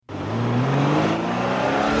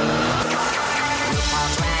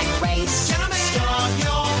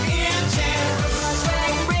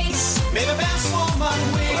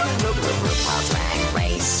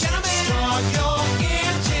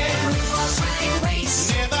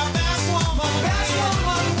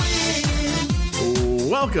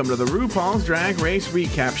Welcome to the RuPaul's Drag Race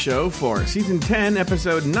Recap Show for Season 10,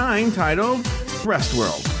 Episode 9, titled Breast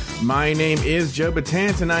World. My name is Joe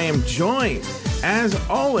Batance, and I am joined, as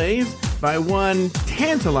always, by one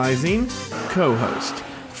tantalizing co-host.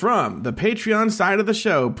 From the Patreon side of the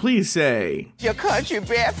show, please say... Your country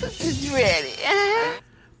breakfast is ready.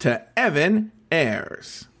 To Evan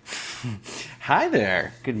Ayers. Hi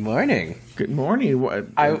there. Good morning. Good morning. What?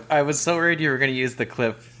 I was so worried you were going to use the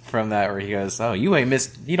clip from that where he goes, "Oh, you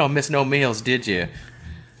don't miss no meals, did you?"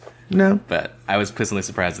 No. But I was pleasantly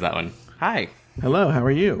surprised at that one. Hi. Hello, how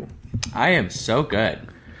are you? I am so good.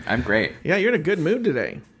 I'm great. Yeah, you're in a good mood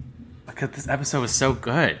today. Because this episode was so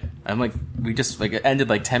good. I'm like, it ended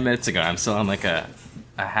like 10 minutes ago. I'm still on like a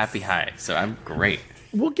happy high. So I'm great.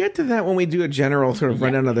 We'll get to that when we do a general sort of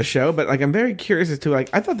rundown of the show, but I'm very curious as to I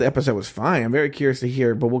thought the episode was fine. I'm very curious to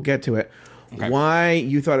hear, but we'll get to it. Okay. Why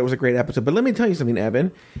you thought it was a great episode. But let me tell you something,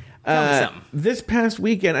 Evan. This past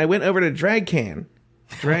weekend, I went over to DragCon.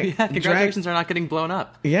 Congratulations are not getting blown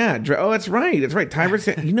up. Yeah. That's right. That's right. Tyler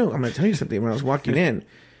said, I'm going to tell you something. When I was walking in,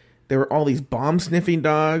 there were all these bomb-sniffing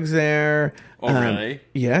dogs there. Oh, really?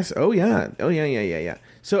 Yes. Oh, yeah. Oh, yeah.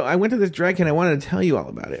 So I went to this DragCon. I wanted to tell you all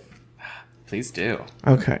about it. Please do.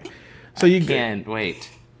 Okay. So you can't wait.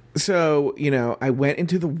 So, I went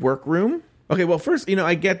into the workroom. Okay, well, first,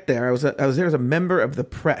 I get there. I was there as a member of the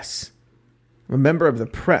press. I'm a member of the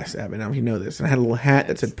press, Evan. I don't know if you know this. And I had a little hat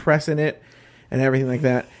that said press in it and everything like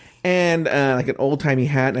that. And like an old-timey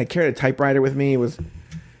hat. And I carried a typewriter with me. It was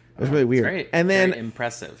really weird. Great. And then very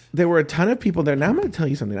impressive. There were a ton of people there. Now I'm going to tell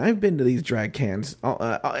you something. I've been to these drag cans, all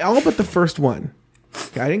but the first one.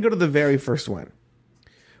 Okay, I didn't go to the very first one.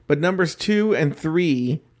 But numbers 2 and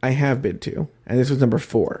 3, I have been to. And this was number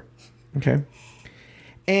 4. Okay?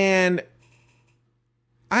 And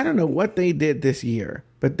I don't know what they did this year,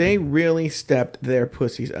 but they really stepped their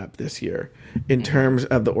pussies up this year in terms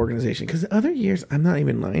of the organization. Because the other years, I'm not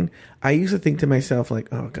even lying, I used to think to myself, like,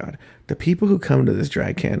 oh, God, the people who come to this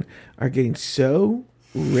drag can are getting so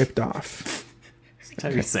ripped off. Every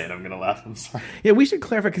time you say it, I'm going to laugh. I'm sorry. Yeah, we should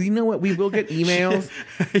clarify, because you know what? We will get emails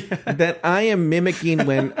that I am mimicking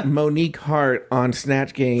when Monique Hart on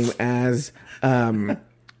Snatch Game as,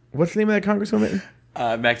 what's the name of that congresswoman?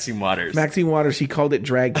 Maxine Waters. Maxine Waters, she called it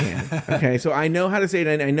Drag Can. Okay, so I know how to say it,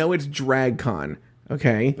 and I know it's Drag Con.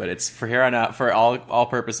 Okay? But it's for here on out, for all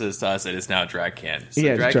purposes to us, it is now Drag Can. So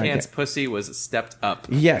yeah, Drag Can's pussy was stepped up.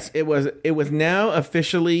 Yes, it was now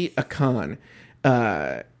officially a con.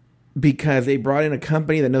 Because they brought in a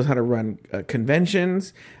company that knows how to run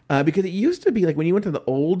conventions. Because it used to be like when you went to the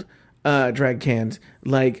old drag cans,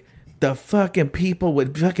 like the fucking people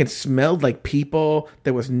would fucking smelled like people.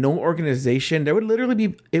 There was no organization. There would literally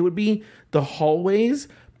be the hallways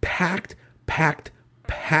packed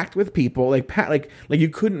with people, like you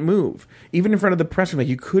couldn't move. Even in front of the press room, like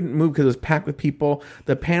you couldn't move because it was packed with people.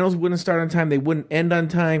 The panels wouldn't start on time. They wouldn't end on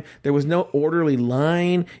time. There was no orderly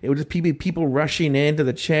line. It would just be people rushing into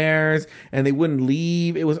the chairs and they wouldn't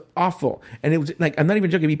leave. It was awful. And it was like, I'm not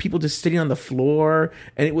even joking. It'd be people just sitting on the floor.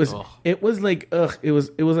 And it was like a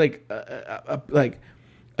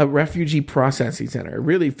refugee processing center. It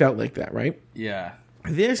really felt like that, right? Yeah.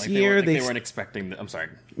 This like year they weren't expecting. I'm sorry.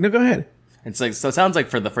 No, go ahead. It's like, so it sounds like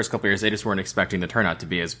for the first couple of years, they just weren't expecting the turnout to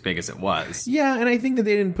be as big as it was. Yeah, and I think that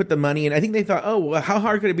they didn't put the money in. I think they thought, oh, well, how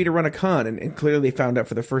hard could it be to run a con? And clearly they found out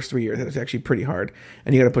for the first 3 years that it's actually pretty hard,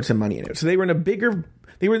 and you got to put some money in it. So they were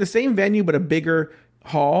in the same venue, but a bigger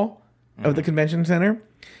hall of the convention center,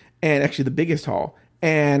 and actually the biggest hall.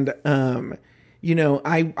 And,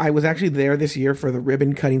 I was actually there this year for the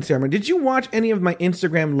ribbon cutting ceremony. Did you watch any of my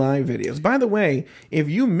Instagram live videos? By the way, if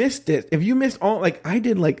you missed all, I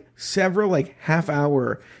did several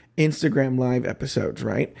half-hour Instagram live episodes,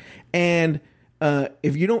 right? And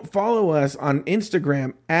if you don't follow us on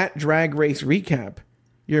Instagram at Drag Race Recap,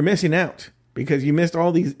 you're missing out. Because you missed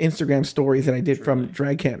all these Instagram stories that I did from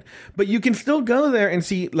DragCon. But you can still go there and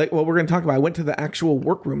see, what we're going to talk about. I went to the actual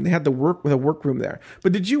workroom. They had the workroom there.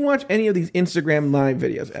 But did you watch any of these Instagram live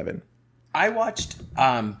videos, Evan? I watched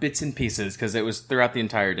bits and pieces because it was throughout the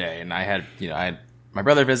entire day. And I had my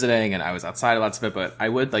brother visiting and I was outside lots of it. But I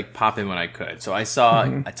would pop in when I could. So I saw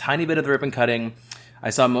a tiny bit of the ribbon cutting. I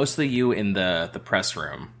saw mostly you in the press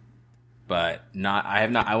room. But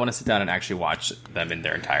I want to sit down and actually watch them in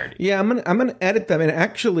their entirety. Yeah, I'm gonna edit them, and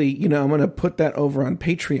actually, I'm gonna put that over on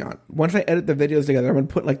Patreon. Once I edit the videos together, I'm gonna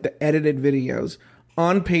put the edited videos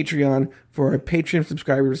on Patreon for our Patreon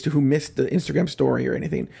subscribers who missed the Instagram story or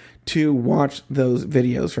anything to watch those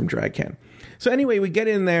videos from DragCon. So anyway, we get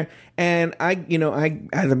in there, and I,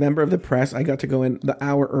 as a member of the press, I got to go in the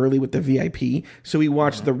hour early with the VIP. So we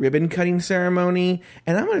watched the ribbon cutting ceremony,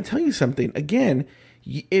 and I'm going to tell you something again.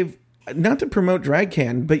 if not to promote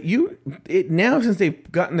DragCon, but now since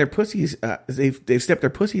they've gotten their pussies, they've stepped their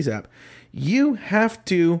pussies up. You have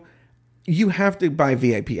to buy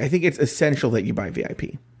VIP. I think it's essential that you buy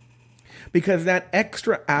VIP because that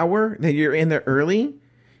extra hour that you're in there early,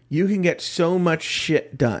 you can get so much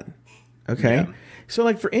shit done. Okay, yeah. So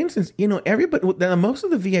like for instance, everybody, most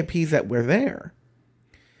of the VIPs that were there,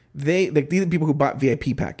 these are people who bought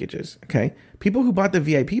VIP packages. Okay, people who bought the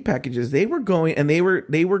VIP packages, they were going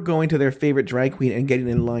to their favorite drag queen and getting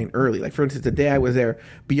in line early. Like for instance, the day I was there,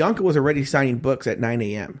 Bianca was already signing books at 9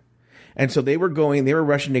 a.m. And so they were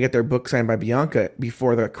rushing to get their book signed by Bianca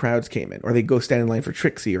before the crowds came in, or they go stand in line for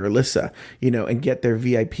Trixie or Alyssa, and get their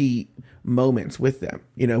VIP moments with them.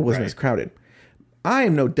 It wasn't as crowded. I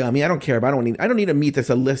am no dummy. I don't care. I don't need to meet this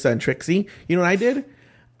Alyssa and Trixie. You know what I did?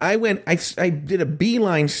 I did a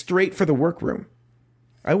beeline straight for the workroom.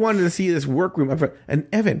 I wanted to see this workroom up front. And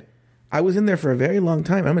Evan, I was in there for a very long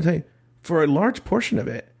time. I'm going to tell you, for a large portion of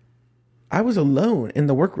it, I was alone in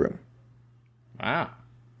the workroom. Wow.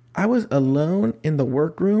 I was alone in the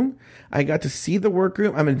workroom. I got to see the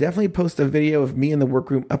workroom. I'm going to definitely post a video of me in the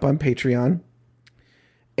workroom up on Patreon.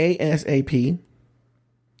 ASAP.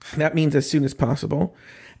 That means as soon as possible.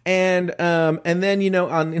 And then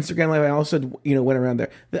on Instagram Live I also went around there.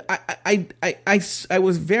 I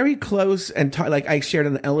was very close and I shared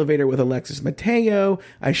an elevator with Alexis Mateo.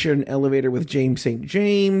 I shared an elevator with James St.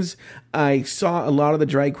 James. I saw a lot of the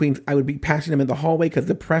drag queens. I would be passing them in the hallway because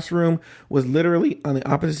the press room was literally on the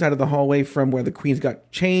opposite side of the hallway from where the queens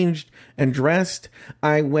got changed and dressed.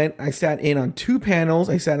 I sat in on 2 panels.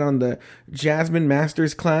 I sat on the Jasmine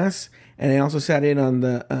Masters class, and I also sat in on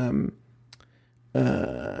the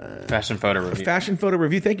fashion photo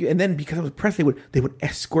review. Thank you. And then because I was pressed, they would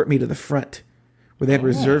escort me to the front where they had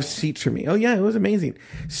reserved seats for me. Oh yeah, it was amazing.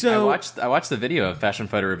 So I watched the video of fashion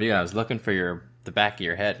photo review. I was looking for the back of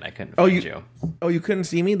your head and I couldn't find you. Oh, you couldn't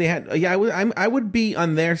see me? They had I would be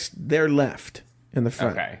on their left in the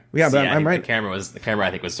front. Okay. Yeah, so but I'm right. The camera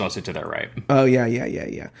I think was mostly to their right. Oh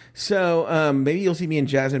yeah. So maybe you'll see me in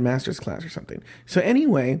Jasmine Masters class or something. So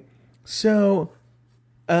anyway, so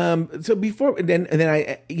before then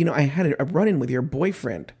I had a run-in with your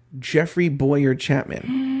boyfriend, Jeffrey Boyer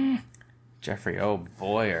Chapman. Jeffrey,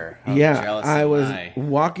 Boyer. Yeah, I was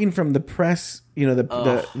walking from the press,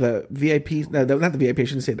 the VIP, no, not the VIP, I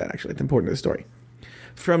shouldn't say that actually, it's important to the story.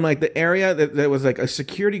 From like the area that there was like a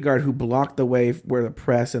security guard who blocked the way where the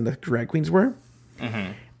press and the drag queens were.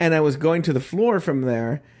 Mm-hmm. And I was going to the floor from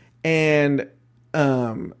there, and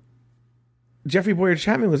Jeffrey Boyer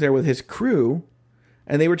Chapman was there with his crew.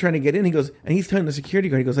 And they were trying to get in. He's telling the security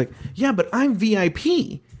guard, he goes like, yeah, but I'm VIP.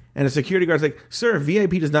 And the security guard's like, sir,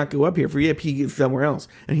 VIP does not go up here. VIP is somewhere else.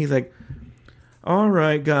 And he's like, all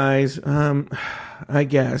right, guys, I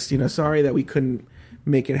guess, sorry that we couldn't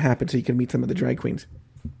make it happen so you can meet some of the drag queens.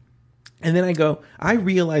 And then I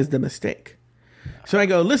realized the mistake. So I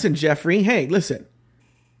go, listen, Jeffrey, hey, listen,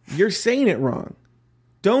 you're saying it wrong.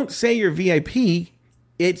 Don't say you're VIP.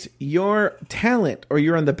 It's your talent, or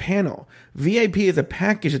you're on the panel. VIP is a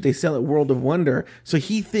package that they sell at World of Wonder, so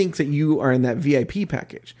he thinks that you are in that VIP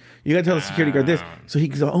package. You gotta tell the security guard this. So he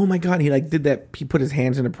goes, oh my God, he did that. He put his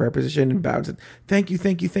hands in a prayer position and bowed and said, thank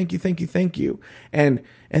you. And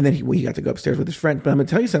then he got to go upstairs with his friend. But I'm gonna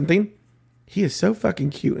tell you something. He is so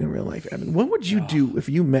fucking cute in real life, Evan. What would you do if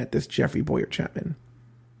you met this Jeffrey Boyer Chapman?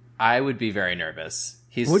 I would be very nervous.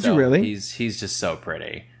 Would you really? He's just so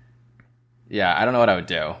pretty. Yeah, I don't know what I would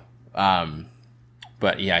do.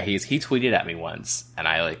 But yeah, he tweeted at me once, and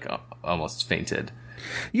I almost fainted.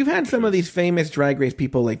 You've had some of these famous Drag Race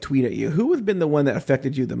people tweet at you. Who has been the one that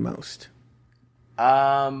affected you the most?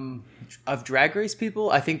 Of Drag Race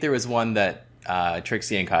people, I think there was one that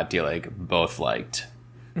Trixie and Kat Deelig both liked.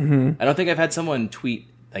 Mm-hmm. I don't think I've had someone tweet.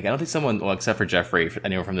 I don't think someone, well, except for Jeffrey,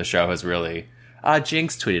 anyone from the show has really.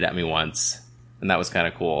 Jinx tweeted at me once. And that was kind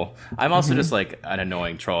of cool. I'm also just an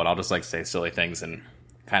annoying troll, and I'll just say silly things and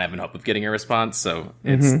kind of in hope of getting a response. So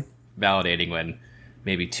it's validating when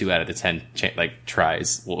maybe 2 out of the 10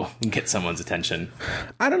 tries will get someone's attention.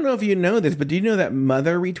 I don't know if you know this, but do you know that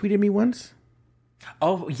Mother retweeted me once?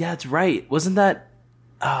 Oh yeah, that's right. Wasn't that?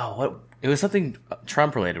 Oh, what? It was something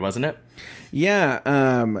Trump related, wasn't it? Yeah.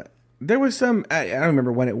 There was some. I don't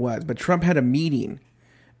remember when it was, but Trump had a meeting.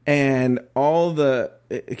 And all the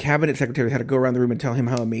cabinet secretaries had to go around the room and tell him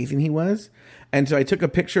how amazing he was. And so I took a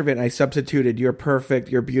picture of it and I substituted, you're perfect,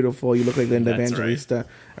 you're beautiful, you look like Linda Evangelista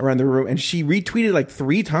around the room. And she retweeted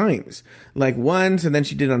 3 times. Once, and then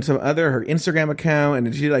she did on some her Instagram account.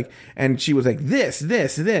 And she was like, this.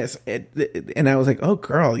 And I was like, oh,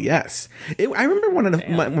 girl, yes. I remember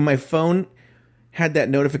when my phone had that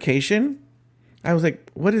notification. I was like,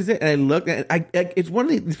 what is it? And I looked, and it's one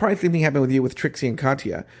of it's probably the same thing happened with you with Trixie and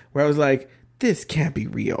Katya, where I was like, this can't be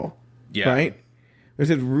real. Yeah. Right? It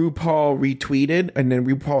said RuPaul retweeted, and then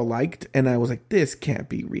RuPaul liked, and I was like, this can't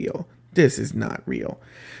be real. This is not real.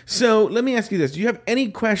 So let me ask you this. Do you have any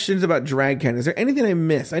questions about DragCon? Is there anything I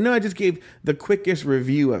missed? I know I just gave the quickest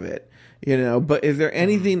review of it, but is there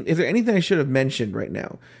anything I should have mentioned right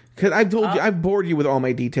now? Because I've told you, I've bored you with all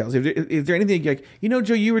my details. Is there anything like,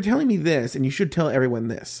 Joe, you were telling me this, and you should tell everyone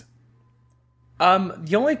this?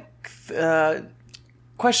 The only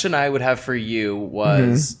question I would have for you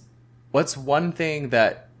was, what's one thing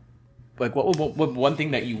that, like, what one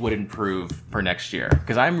thing that you would improve for next year?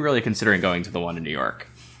 Because I'm really considering going to the one in New York.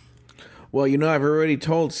 Well, I've already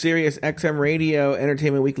told Sirius XM Radio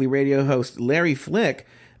Entertainment Weekly radio host Larry Flick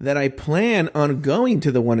that I plan on going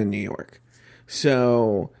to the one in New York.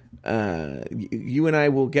 So you and I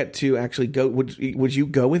will get to actually go. Would you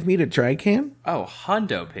go with me to DragCon? Oh,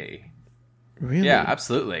 Hondo P. Really? Yeah,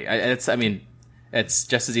 absolutely. It's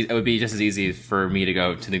just as it would be just as easy for me to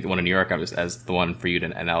go to the one in New York as the one for you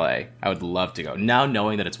in LA. I would love to go now,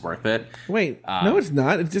 knowing that it's worth it. Wait, no, it's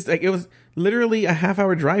not. It's just like it was literally a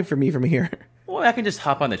half-hour drive for me from here. Well, I can just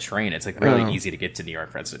hop on the train. It's like really easy to get to New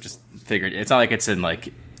York, so just figured it's not like it's in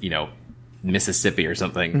like Mississippi or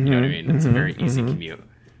something. You know what I mean? It's a very easy commute.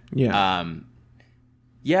 Yeah.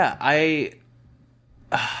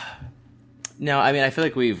 No, I mean I feel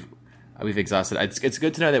like we've exhausted. It's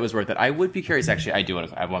good to know that it was worth it. I would be curious. Actually,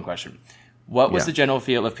 I have one question. What was the general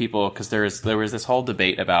feel of people? Because there was this whole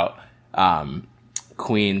debate about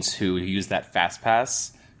queens who used that fast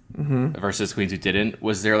pass versus queens who didn't.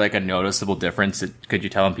 Was there like a noticeable difference? Could you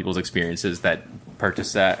tell in people's experiences that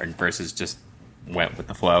purchased that versus just went with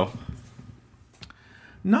the flow?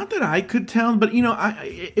 Not that I could tell, but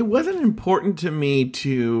it wasn't important to me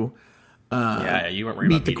to you weren't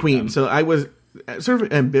meet the queen. So I was sort of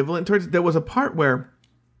ambivalent towards it. There was a part where,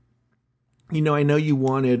 I know you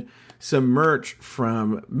wanted some merch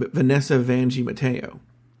from Vanessa Vanjie Mateo.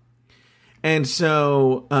 And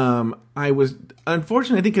so I was,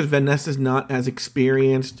 unfortunately, I think because Vanessa's not as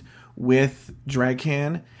experienced with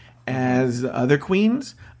DragCon as the other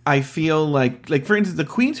queens, I feel like for instance, the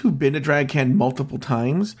queens who've been to DragCon multiple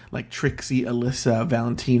times, like Trixie, Alyssa,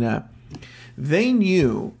 Valentina, they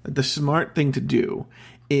knew that the smart thing to do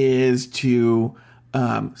is to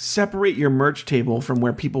separate your merch table from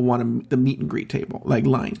where people want the meet and greet table, like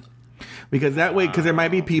line. Because that way, because there might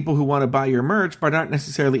be people who want to buy your merch but aren't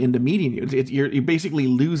necessarily into meeting you. You're basically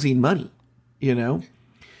losing money,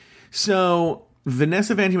 So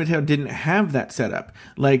Vanessa Vanjie Mateo didn't have that set up.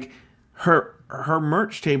 Like her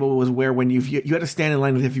merch table was where when you had to stand in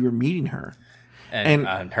line as if you were meeting her.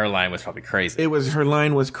 And her line was probably crazy. Her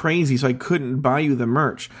line was crazy, so I couldn't buy you the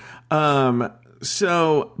merch.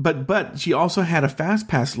 So, but she also had a fast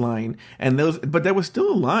pass line, but there was still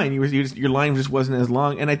a line. Your line just wasn't as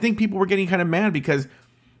long, and I think people were getting kind of mad because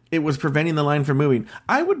it was preventing the line from moving.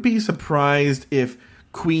 I would be surprised if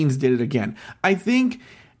Queens did it again. I think,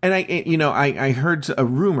 and I heard a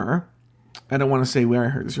rumor. I don't want to say where I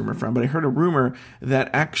heard this rumor from, but I heard a rumor that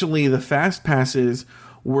actually the fast passes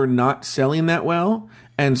were not selling that well.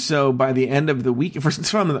 And so by the end of the week,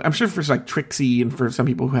 I'm sure for like Trixie and for some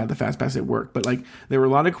people who had the fast pass, it worked. But like there were a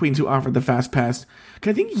lot of queens who offered the fast pass.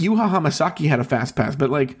 Cause I think Yuha Hamasaki had a fast pass,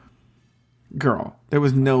 but like, girl, there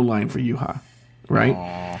was no line for Yuha,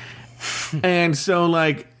 right? And so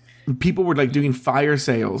like people were like doing fire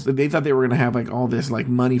sales. They thought they were going to have like all this like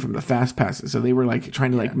money from the fast passes, so they were like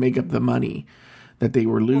trying to like make up the money that they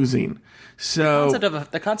were losing. So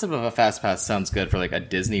the concept of a fast pass sounds good for like a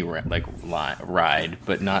Disney ride,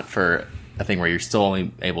 but not for a thing where you're still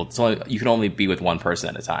only you can only be with one person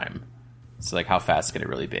at a time. So like, how fast can it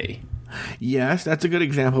really be? Yes, that's a good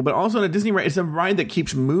example. But also in a Disney ride, it's a ride that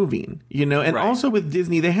keeps moving, And right. Also with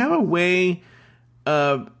Disney, they have a way.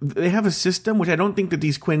 They have a system, which I don't think that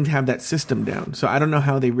these queens have that system down. So I don't know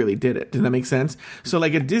how they really did it. Does that make sense? So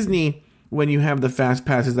like at Disney, when you have the fast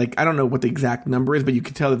passes, like I don't know what the exact number is, but you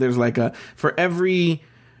can tell that there's like for every,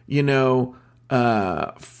 4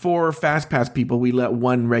 fast pass people, we let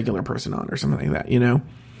 1 regular person on or something like that,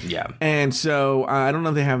 Yeah. And so I don't know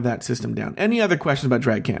if they have that system down. Any other questions about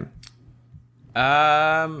DragCon?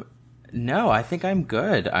 No, I think I'm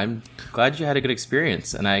good. I'm glad you had a good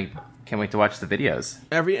experience, and I can't wait to watch the videos.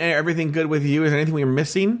 Everything good with you? Is there anything we're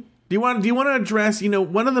missing? Do you want to address,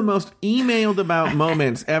 one of the most emailed about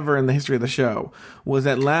moments ever in the history of the show was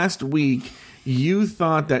that last week you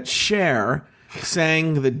thought that Cher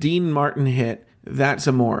sang the Dean Martin hit, That's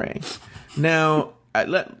Amore. Now,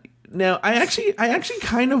 Now, I actually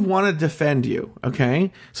kind of want to defend you,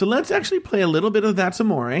 okay? So let's actually play a little bit of That's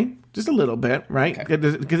Amore. Just a little bit, right?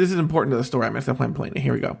 Because this is important to the story. I'm going to stop playing it.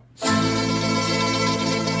 Here we go.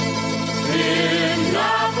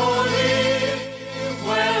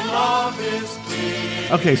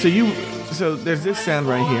 Okay, so there's this sound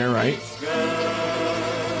right here, right?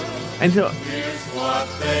 And so,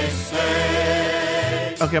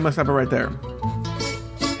 okay, I'm gonna stop it right there.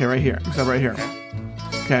 Okay, right here. Stop right here.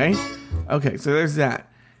 Okay, so there's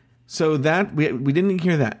that. So that we didn't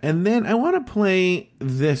hear that, and then I want to play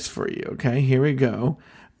this for you. Okay, here we go.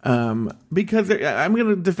 Because I'm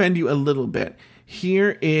gonna defend you a little bit.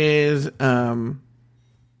 Here is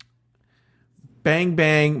Bang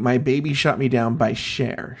Bang, My Baby Shot Me Down by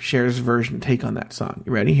Cher. Cher's version, take on that song.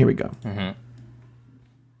 You ready? Here we go. Mm-hmm.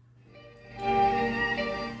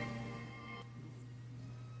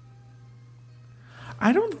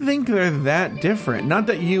 I don't think they're that different. Not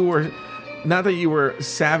that you were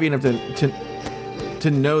savvy enough to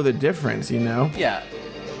know the difference, you know? Yeah.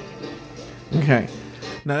 Okay.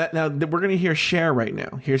 Now we're gonna hear Cher right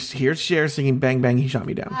now. Here's Cher singing "Bang Bang, He Shot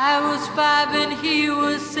Me Down." I was 5 and he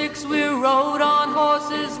was 6. We rode on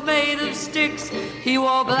horses made of sticks. He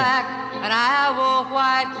wore black and I wore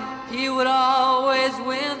white. He would always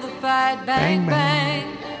win the fight. Bang,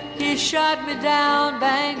 bang, he shot me down.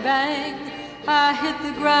 Bang, bang, I hit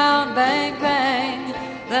the ground. Bang, bang,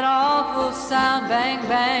 that awful sound. Bang,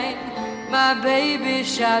 bang, my baby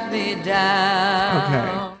shot me down.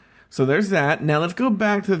 Okay. So there's that. Now let's go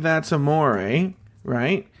back to That's Amore,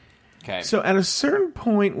 right? Okay. So at a certain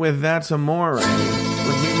point with That's Amore, let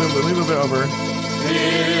me move it over.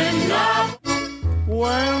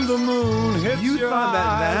 When the moon hits You your thought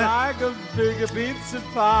that eye like a big pizza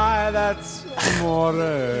pie, that's amore.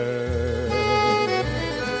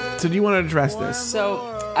 So do you want to address this? So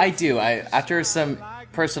I do. After some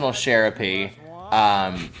personal therapy,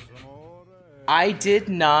 I did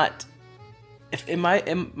not. In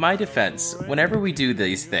my defense, whenever we do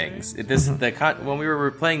these things, when we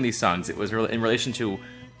were playing these songs, it was in relation to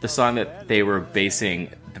the song that they were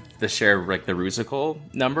basing the Cher, like the Rusical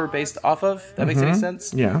number based off of. That makes any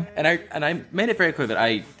sense? Yeah. And I made it very clear that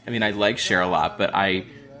I like Cher a lot, but I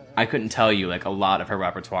couldn't tell you like a lot of her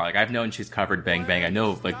repertoire. Like I've known she's covered Bang Bang. I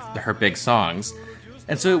know like her big songs,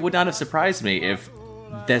 and so it would not have surprised me if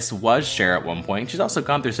this was Cher at one point. She's also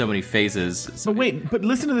gone through so many phases. But wait,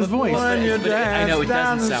 listen to this voice. I know it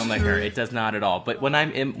doesn't sound like her. It does not at all. But when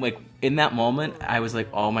I'm in that moment, I was like,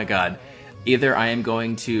 oh my god, either I am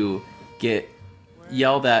going to get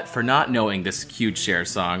yelled at for not knowing this huge Cher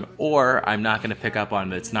song, or I'm not going to pick up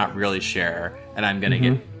on it. It's not really Cher, and I'm going to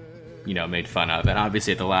get made fun of. And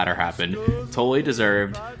obviously the latter happened. Totally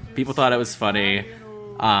deserved. People thought it was funny.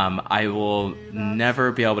 I will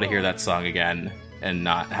never be able to hear that song again and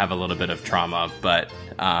not have a little bit of trauma, but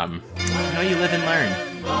you live and learn.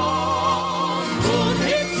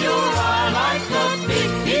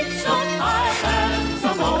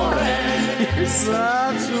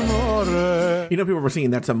 You know, people were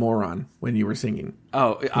singing "That's a Moron" when you were singing.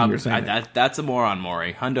 Oh, that's a moron,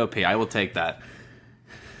 Maury. Hundo P. I will take that.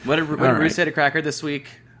 What did Ruth say to Cracker this week?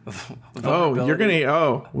 We're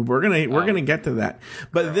gonna get to that.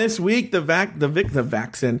 But this week the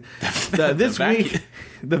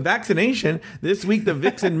vaccination. This week the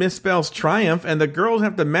Vixen misspells triumph, and the girls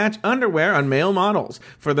have to match underwear on male models.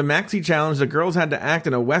 For the Maxi Challenge, the girls had to act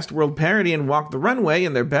in a Westworld parody and walk the runway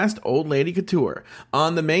in their best old lady couture.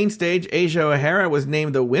 On the main stage, Asia O'Hara was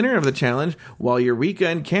named the winner of the challenge, while Eureka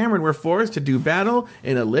and Cameron were forced to do battle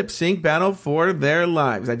in a lip sync battle for their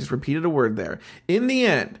lives. I just repeated a word there. In the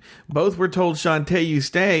end, both were told, Shantae, you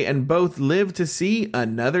stay, and both lived to see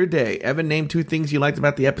another day. Evan, name 2 things you liked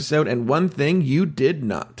about the episode and 1 thing you did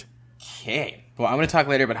not. Okay. Well, I'm going to talk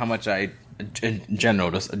later about how much I, in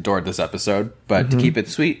general, just adored this episode. But to keep it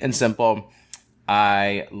sweet and simple,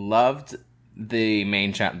 I loved the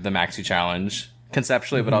the Maxi Challenge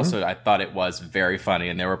conceptually, but also I thought it was very funny.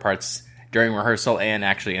 And there were parts during rehearsal and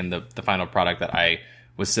actually in the final product that I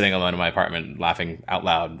was sitting alone in my apartment laughing out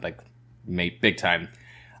loud, like big time.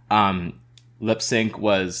 Lip sync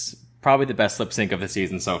was probably the best lip sync of the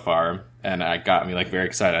season so far, and it got me very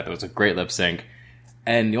excited. I thought it was a great lip sync.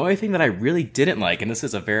 And the only thing that I really didn't like, and this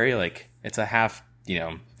is a very it's a half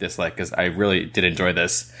dislike because I really did enjoy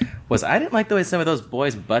this, was I didn't like the way some of those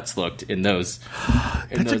boys' butts looked in those.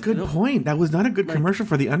 That's a good point. That was not a good commercial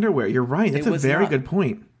for the underwear. You're right. That's a very good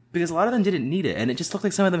point. Because a lot of them didn't need it, and it just looked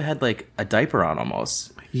like some of them had a diaper on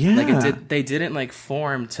almost. Yeah, they didn't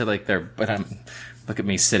form to their. But look at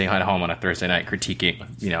me sitting at home on a Thursday night critiquing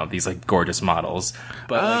these gorgeous models.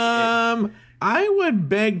 But I would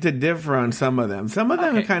beg to differ on some of them. Some of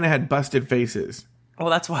them kind of had busted faces. Well,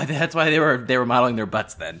 that's why they were modeling their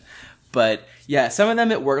butts then. But yeah, some of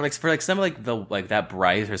them it worked. Like for like some of like the like that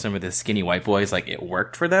Bryce or some of the skinny white boys, like it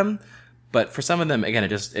worked for them. But for some of them, again,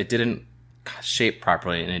 it didn't shape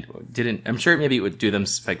properly, and it didn't. I'm sure maybe it would do them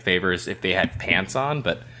like favors if they had pants on,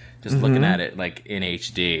 but just looking at it like in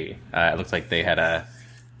HD, it looks like they had a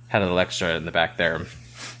little extra in the back there.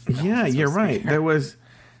 Yeah, you're right. There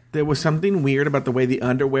was something weird about the way the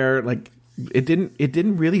underwear, like it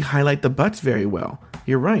didn't really highlight the butts very well.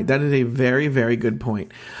 You're right. That is a very, very good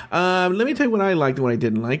point. Let me tell you what I liked and what I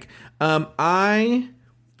didn't like. I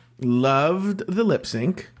loved the lip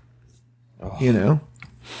sync. You know,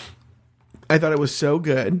 I thought it was so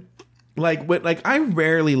good. Like I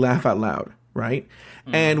rarely laugh out loud, right?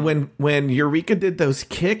 And when Eureka did those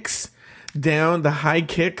kicks down, the high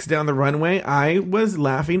kicks down the runway, I was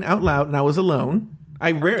laughing out loud, and I was alone.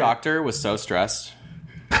 Her doctor was so stressed.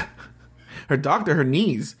 Her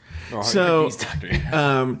knees. Oh, so, her knees doctor.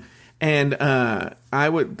 I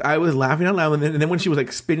was laughing out loud, and then when she was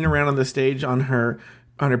like spinning around on the stage on her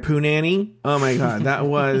poo nanny, oh my god, that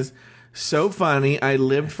was so funny. I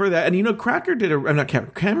lived for that. And you know, Cameron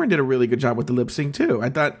did a really good job with the lip sync too. I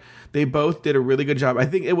thought they both did a really good job. I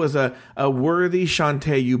think it was a worthy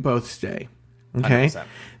Shantae, you both stay. Okay. 100%.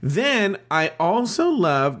 Then I also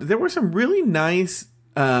loved, there were some really nice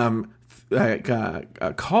callbacks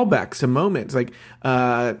to moments. Like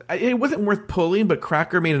it wasn't worth pulling, but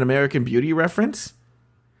Cracker made an American Beauty reference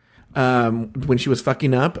when she was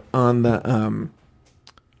fucking up on the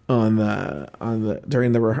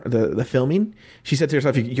during the filming. She said to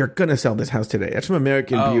herself, "You're gonna sell this house today." That's from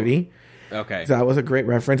American Beauty. Okay, so that was a great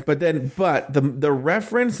reference. But the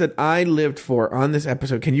reference that I lived for on this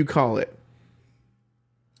episode, can you call it?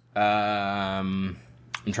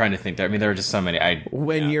 I'm trying to think. There, I mean, there are just so many.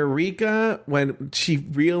 Eureka, when she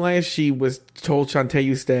realized she was told Shantae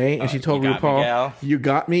you stay, and she told RuPaul, "You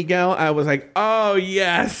got me, gal." I was like, "Oh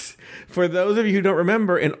yes!" For those of you who don't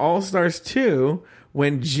remember, in All Stars 2.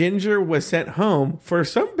 When Ginger was sent home, for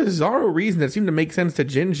some bizarre reason that seemed to make sense to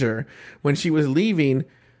Ginger, when she was leaving,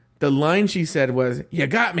 the line she said was, "You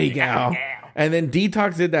got me, gal." And then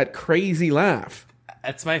Detox did that crazy laugh.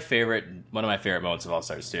 That's one of my favorite moments of All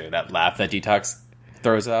Stars 2. That laugh that Detox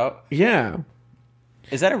throws out. Yeah.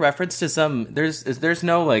 Is that a reference to some... There's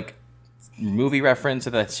no, like, movie reference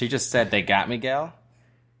that she just said, "They got me, gal"?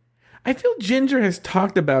 I feel Ginger has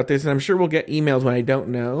talked about this, and I'm sure we'll get emails when I don't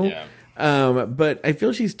know. Yeah. But I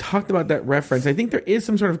feel she's talked about that reference. I think there is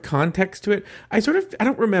some sort of context to it. I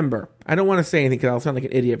don't remember. I don't want to say anything because I'll sound like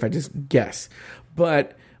an idiot if I just guess.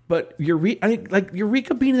 But Eureka, I think like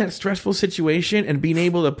Eureka being in that stressful situation and being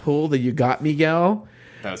able to pull the "You got me, gal."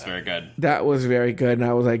 That was very good. That was very good. And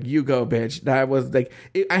I was like, "You go, bitch." That was like,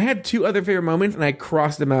 I had two other favorite moments and I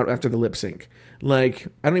crossed them out after the lip sync. Like,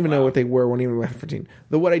 I don't even know what they were. One even referencing.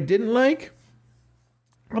 What I didn't like,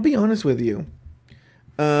 I'll be honest with you.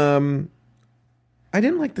 I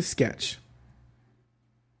didn't like the sketch.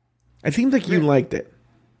 It seems like you liked it.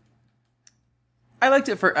 I liked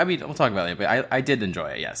it we'll talk about it, but I did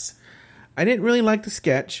enjoy it, yes. I didn't really like the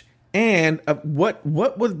sketch. And what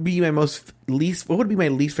would be my least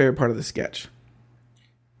favorite part of the sketch?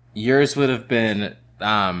 Yours would have been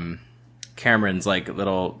Cameron's like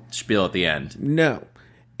little spiel at the end. No.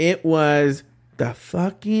 It was the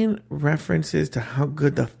fucking references to how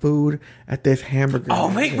good the food at this hamburger.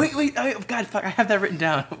 Oh, wait. God, fuck, I have that written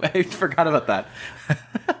down. I forgot about that.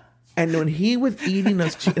 And when he was eating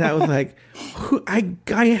those chicken, I was like,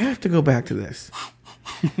 I have to go back to this.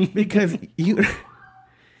 Because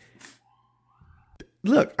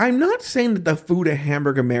look, I'm not saying that the food at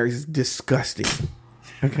Hamburger Mary's is disgusting.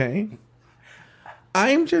 Okay?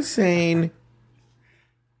 I'm just saying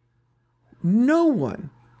no one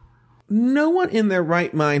in their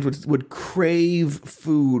right mind would crave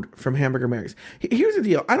food from Hamburger Mary's. Here's the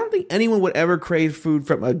deal. I don't think anyone would ever crave food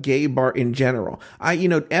from a gay bar in general.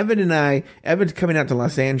 Evan's coming out to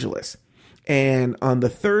Los Angeles. And on the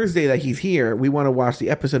Thursday that he's here, we want to watch the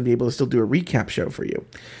episode and be able to still do a recap show for you.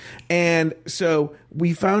 And so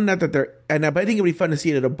we found out that but I think it would be fun to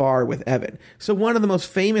see it at a bar with Evan. So one of the most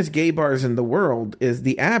famous gay bars in the world is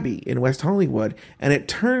the Abbey in West Hollywood. And it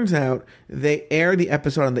turns out they air the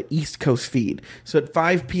episode on the East Coast feed. So at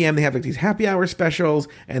 5 p.m. they have like these happy hour specials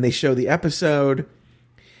and they show the episode.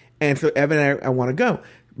 And so Evan and I want to go.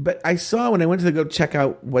 But I saw when I went to go check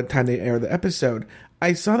out what time they air the episode,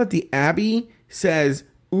 I saw that the Abbey says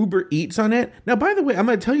Uber Eats on it. Now, by the way, I'm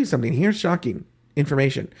going to tell you something. Here's shocking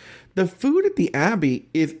information. The food at the Abbey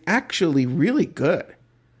is actually really good.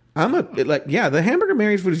 The hamburger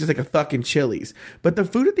Mary's food is just like a fucking Chili's. But the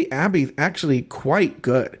food at the Abbey is actually quite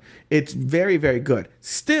good. It's very, very good.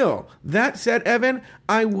 Still, that said, Evan,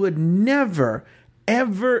 I would never,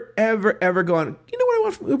 ever, ever, ever go on. You know what I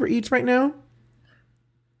want from Uber Eats right now?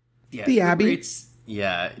 Yeah, the Abbey. Eats,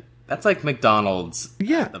 yeah, that's like McDonald's.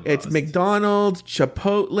 Yeah, it's McDonald's,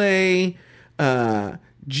 Chipotle,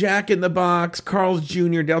 Jack in the Box, Carl's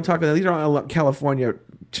Jr., Del Taco. These are all California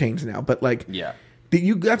chains now, but like, yeah.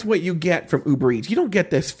 That's what you get from Uber Eats. You don't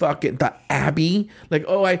get this fucking the Abbey. Like,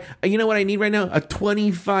 you know what I need right now? A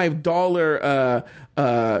 $25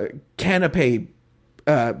 canapé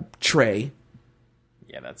tray.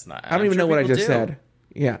 Yeah, that's not. I don't even know what I just said.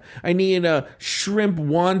 Yeah, I need shrimp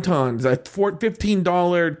wontons, a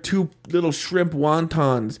 $15 two little shrimp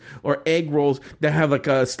wontons, or egg rolls that have like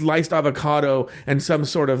a sliced avocado and some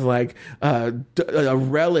sort of like a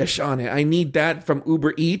relish on it. I need that from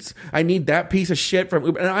Uber Eats. I need that piece of shit from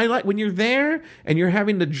Uber. And I like when you're there and you're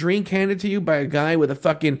having the drink handed to you by a guy with a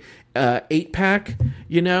fucking 8-pack,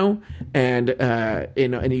 you know, and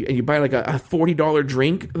you buy like a $40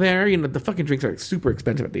 drink there. You know, the fucking drinks are like super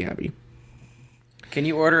expensive at the Abbey. Can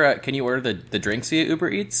you order the drinks via Uber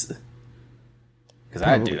Eats? Because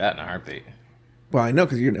I'd do that in a heartbeat. Well, I know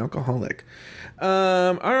because you're an alcoholic.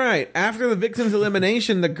 All right. After the Vixen's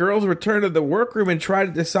elimination, the girls return to the workroom and try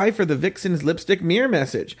to decipher the Vixen's lipstick mirror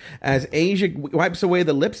message. As Asia wipes away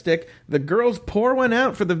the lipstick, the girls pour one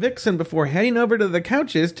out for the Vixen before heading over to the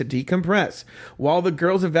couches to decompress. While the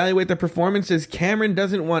girls evaluate their performances, Cameron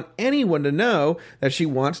doesn't want anyone to know that she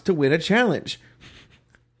wants to win a challenge.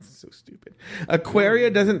 So stupid.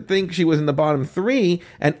 Aquaria doesn't think she was in the bottom 3,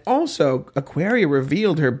 and also Aquaria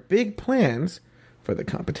revealed her big plans for the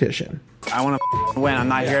competition. I want to win. I'm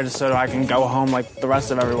not here so I can go home like the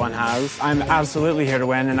rest of everyone has. I'm absolutely here to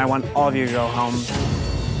win, and I want all of you to go home.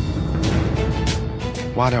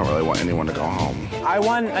 Well, I don't really want anyone to go home. I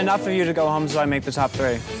want enough of you to go home so I make the top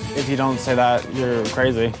 3. If you don't say that, you're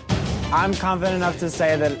crazy. I'm confident enough to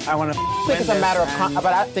say that I want to I think it's a matter of,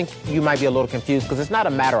 but I think you might be a little confused because it's not a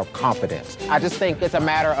matter of competence. I just think it's a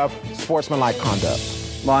matter of sportsmanlike conduct.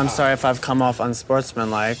 Well, I'm sorry if I've come off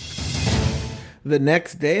unsportsmanlike. The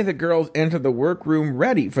next day, the girls enter the workroom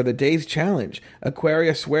ready for the day's challenge.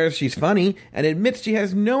 Aquaria swears she's funny and admits she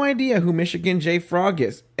has no idea who Michigan J. Frog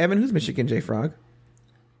is. Evan, who's Michigan J. Frog?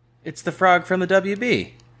 It's the frog from the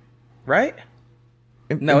WB, right?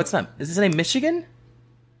 No, it's not. Is his name Michigan?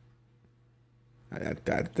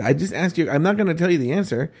 I just asked you. I'm not going to tell you the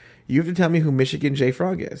answer. You have to tell me who Michigan J.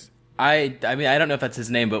 Frog is. I mean, I don't know if that's his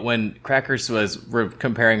name, but when Crackers was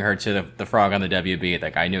comparing her to the frog on the WB,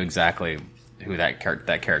 like I knew exactly who that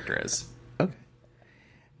character is.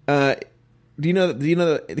 Okay. Do you know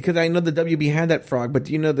because I know the WB had that frog, but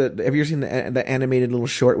do you know have you ever seen the animated little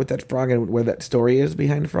short with that frog and where that story is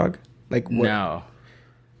behind the frog? Like what, no.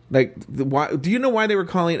 Like why? Do you know why they were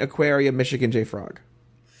calling Aquaria Michigan J. Frog?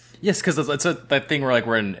 Yes, because it's that thing where like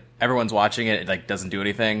when everyone's watching it, it like doesn't do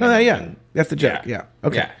anything. Oh yeah, that's the joke. Yeah.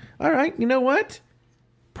 Okay. Yeah. All right. You know what?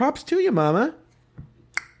 Props to you, Mama.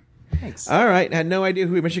 Thanks. All right. Had no idea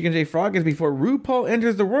who Michigan J. Frog is before RuPaul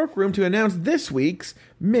enters the workroom to announce this week's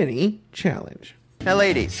mini challenge. Now,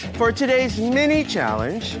 ladies, for today's mini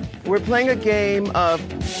challenge, we're playing a game of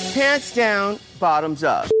pants down, bottoms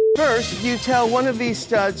up. First, you tell one of these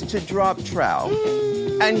studs to drop trowel,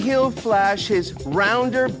 and he'll flash his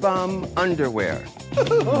rounder bum underwear.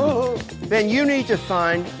 Then you need to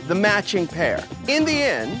find the matching pair. In the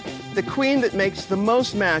end, the queen that makes the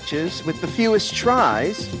most matches with the fewest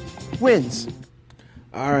tries wins.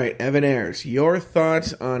 All right, Evan Ayers, your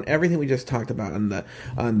thoughts on everything we just talked about on the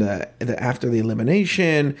after the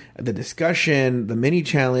elimination, the discussion, the mini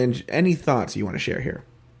challenge. Any thoughts you want to share here?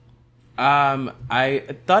 I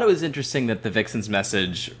thought it was interesting that the Vixen's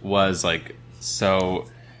message was like so.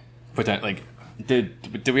 Like,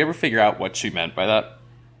 did we ever figure out what she meant by that?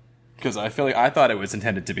 Because I feel like I thought it was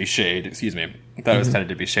intended to be shade. Excuse me, I thought it was intended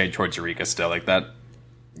to be shade towards Eureka. Still, like that,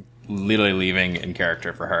 literally leaving in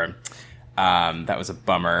character for her. That was a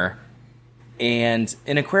bummer. And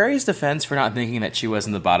in Aquaria's defense for not thinking that she was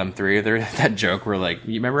in the bottom 3, there that joke where like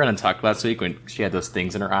you remember on Untucked last week when she had those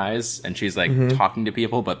things in her eyes and she's like talking to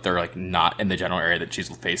people, but they're like not in the general area that she's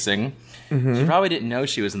facing. She probably didn't know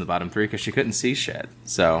she was in the bottom 3 because she couldn't see shit.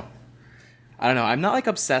 So I don't know. I'm not like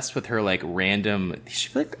obsessed with her like random. She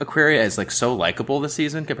feel like Aquaria is like so likable this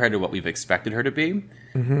season compared to what we've expected her to be.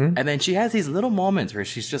 And then she has these little moments where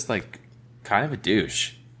she's just like kind of a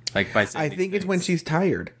douche. Like by I think it's when she's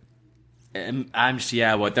tired. They're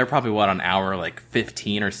probably on hour like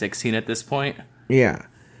 15 or 16 at this point. Yeah.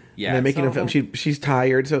 Yeah, And they're making a film. She's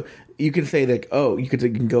tired, so you can say that. Oh, you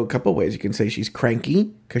can go a couple ways. You can say she's cranky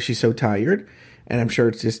because she's so tired, and I'm sure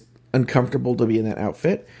it's just uncomfortable to be in that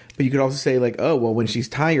outfit. But you could also say like, oh, well, when she's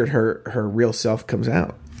tired, her real self comes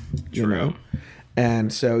out. You know,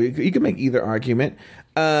 and so you can make either argument.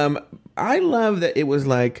 I love that it was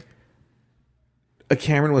like,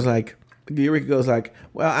 Cameron was like, Eureka goes like,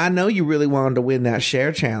 well, I know you really wanted to win that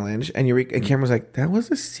share challenge, and Cameron was like, that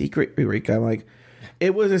was a secret, Eureka. I'm like,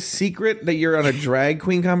 it was a secret that you're on a drag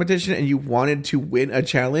queen competition and you wanted to win a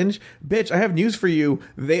challenge? Bitch, I have news for you.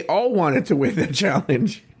 They all wanted to win that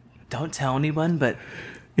challenge. Don't tell anyone, but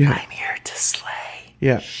I'm here to slay.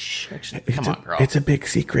 Yeah. Shh. Come on, girl. It's a big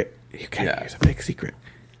secret. It's a big secret.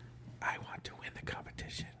 I want to win the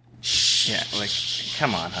competition. Shh. Yeah, like,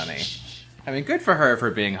 come on, honey. I mean, good for her for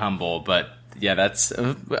being humble, but yeah, that's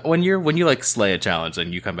when you like slay a challenge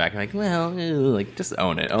and you come back and like, well, like just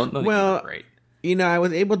own it. Well, great. You know, I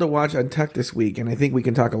was able to watch Untucked this week, and I think we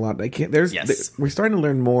can talk a lot. We're starting to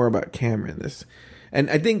learn more about Cameron. And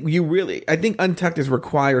I think Untucked is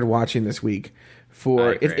required watching this week.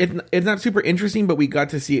 It's not super interesting, but we got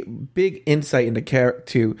to see big insight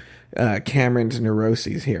into Cameron's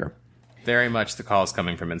neuroses here. Very much the calls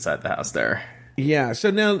coming from inside the house there. Yeah. So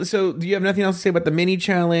do you have nothing else to say about the mini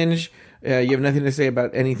challenge? You have nothing to say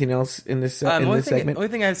about anything else in this segment? The only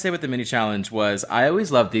thing I have to say with the mini challenge was I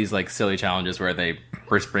always love these like silly challenges where they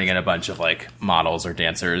first bring in a bunch of like models or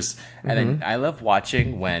dancers, and then I love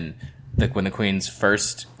watching when the queens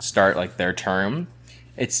first start like their term.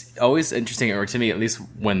 It's always interesting, or to me at least,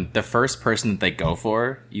 when the first person that they go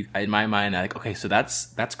for, in my mind, I'm like, okay, so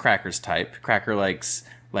that's Cracker's type. Cracker likes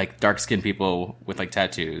like dark skinned people with like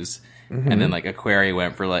tattoos. And then like Aquaria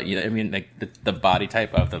went for like, I mean, like the body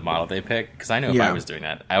type of the model they pick. Because I know if I was doing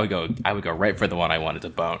that, I would go right for the one I wanted to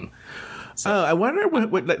bone. So. I wonder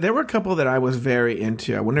what there were a couple that I was very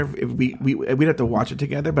into. I wonder if we'd have to watch it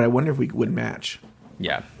together, but I wonder if we would match.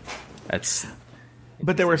 Yeah,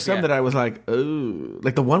 But there were some that I was like, oh,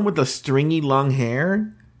 like the one with the stringy long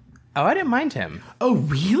hair. Oh, I didn't mind him. Oh,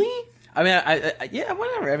 really? I mean, I yeah,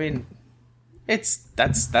 whatever. I mean, that's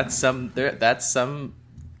some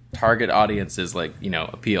target audience's like,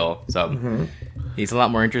 appeal. So he's a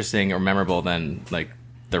lot more interesting or memorable than like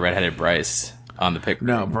the redheaded Bryce on the pick.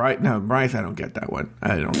 No, Bryce, I don't get that one.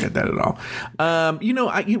 I don't get that at all. You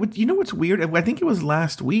know what's weird? I think it was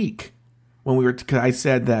last week when because I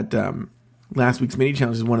said that last week's mini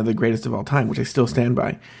challenge is one of the greatest of all time, which I still stand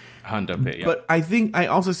by. Hondo Pit, yeah. But I think I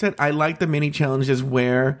also said I like the mini challenges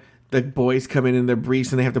where the boys come in their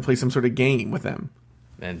briefs and they have to play some sort of game with them.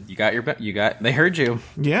 And they heard you.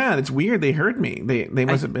 Yeah, it's weird. They heard me. They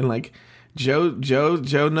must have been like, Joe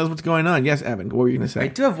knows what's going on. Yes, Evan, what were you going to say? I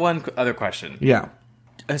do have one other question. Yeah.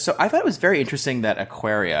 So I thought it was very interesting that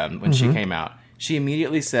Aquaria, when she came out, she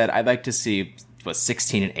immediately said, I'd like to see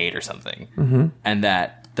 16 and 8 or something. And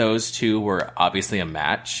that those two were obviously a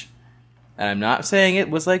match. And I'm not saying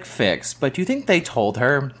it was like fixed, but do you think they told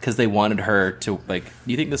her because they wanted her to like,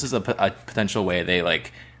 do you think this is a potential way they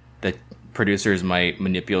like, that producers might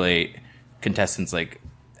manipulate contestants like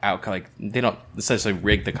outcome, like they don't essentially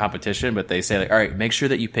rig the competition, but they say like, all right, make sure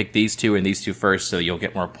that you pick these two and these two first so you'll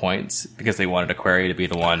get more points because they wanted Aquaria to be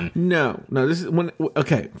the one. No, this is no.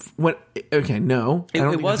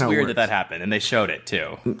 It was weird that happened and they showed it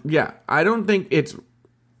too. Yeah, I don't think it's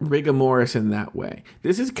rigor mortis in that way.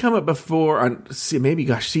 This has come up before on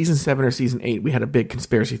maybe season 7 or season 8. We had a big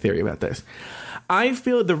conspiracy theory about this. I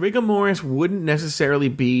feel the rigor mortis wouldn't necessarily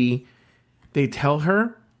be they tell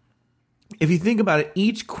her. If you think about it,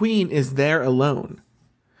 each queen is there alone.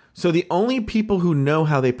 So the only people who know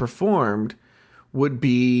how they performed would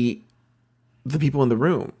be the people in the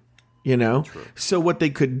room, True. So what they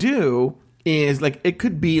could do is like, it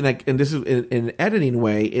could be like, and this is in an editing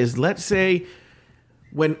way, is let's say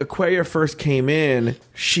when Aquaria first came in,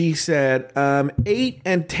 she said 8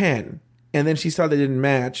 and 10. And then she saw they didn't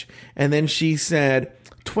match. And then she said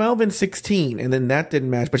 12 and 16, and then that didn't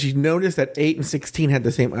match. But she noticed that 8 and 16 had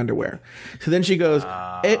the same underwear. So then she goes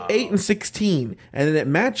 8 and 16, and then it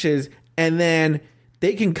matches, and then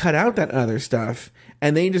they can cut out that other stuff,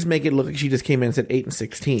 and they just make it look like she just came in and said 8 and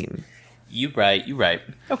 16. You right.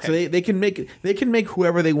 Okay. So they can make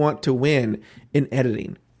whoever they want to win in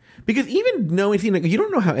editing, because even knowing like, you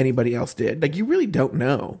don't know how anybody else did. Like you really don't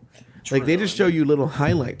know. True. Like they just show you little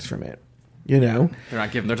highlights from it. They're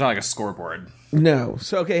not like a scoreboard. No.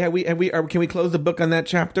 So okay, can we close the book on that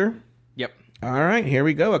chapter? Yep. All right, here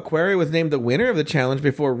we go. Aquaria was named the winner of the challenge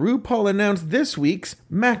before RuPaul announced this week's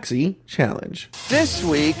Maxi Challenge. This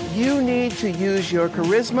week, you need to use your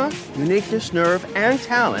charisma, uniqueness, nerve, and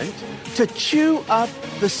talent to chew up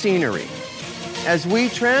the scenery. as we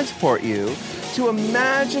transport you to a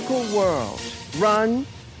magical world run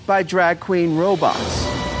by drag queen robots.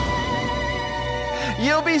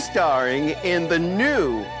 You'll be starring in the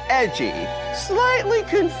new, edgy, slightly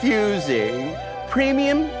confusing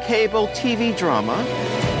premium cable TV drama,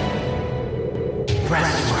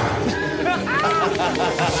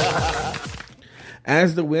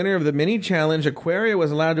 As the winner of the mini challenge, Aquaria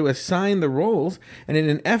was allowed to assign the roles, and in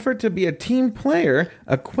an effort to be a team player,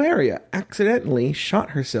 Aquaria accidentally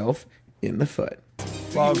shot herself in the foot.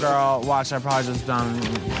 Well, girl, watch, I probably just done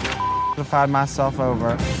defied myself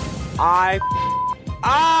over. I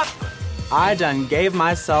done gave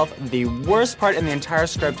myself the worst part in the entire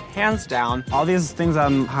script, hands down. All these things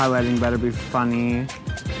I'm highlighting better be funny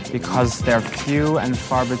because they're few and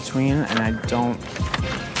far between, and I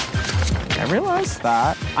realized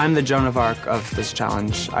that. I'm the Joan of Arc of this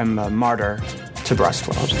challenge. I'm a martyr to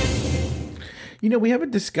Breastworld. You know, we have a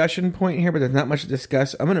discussion point here, but there's not much to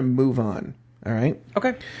discuss. I'm going to move on. All right?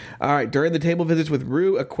 Okay. All right. During the table visits with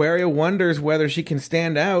Rue, Aquaria wonders whether she can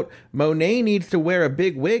stand out. Monet needs to wear a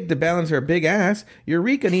big wig to balance her big ass.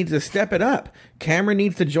 Eureka needs to step it up. Cameron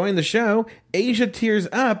needs to join the show. Asia tears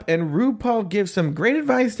up, and RuPaul gives some great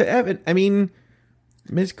advice to Evan.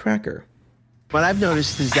 Ms. Cracker. What I've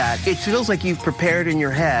noticed is that it feels like you've prepared in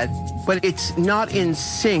your head, but it's not in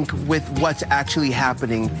sync with what's actually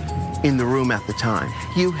happening in the room at the time.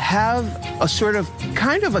 You have a sort of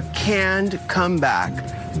kind of a canned comeback.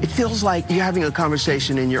 It feels like you're having a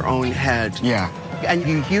conversation in your own head. Yeah. And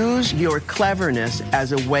you use your cleverness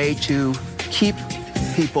as a way to keep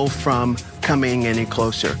people from coming any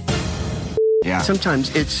closer. Yeah.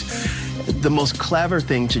 Sometimes it's the most clever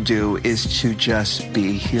thing to do is to just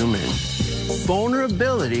be human.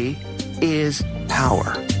 Vulnerability is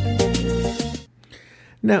power.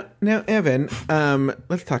 Now, Evan,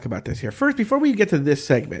 let's talk about this here. First, before we get to this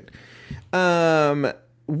segment,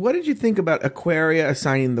 what did you think about Aquaria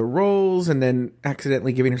assigning the roles and then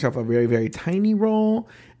accidentally giving herself a very, very tiny role?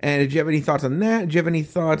 And did you have any thoughts on that? Did you have any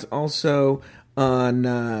thoughts also on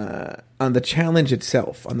the challenge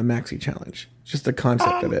itself, on the Maxi challenge? Just the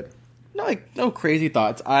concept of it. No crazy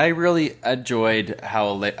thoughts. I really enjoyed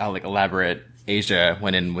how elaborate Asia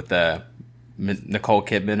went in with the Nicole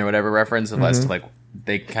Kidman or whatever reference, as to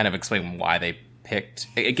they kind of explain why they picked.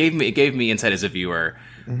 It gave me insight as a viewer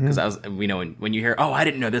because when you hear, oh, I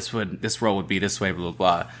didn't know this role would be this way, blah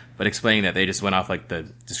blah blah, but explaining that they just went off like the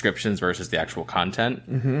descriptions versus the actual content.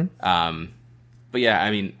 But yeah,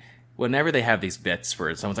 I mean, whenever they have these bits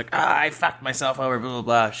where someone's like, I fucked myself over, blah, blah,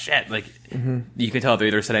 blah, shit. Like, you can tell they're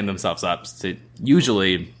either setting themselves up to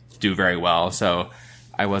usually do very well. So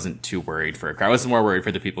I wasn't too worried for it. I was more worried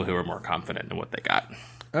for the people who were more confident in what they got.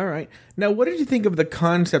 All right. Now, what did you think of the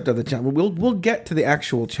concept of the challenge? We'll get to the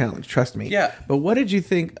actual challenge, trust me. Yeah. But what did you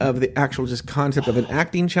think of the actual just concept of an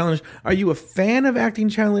acting challenge? Are you a fan of acting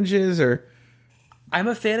challenges, or? I'm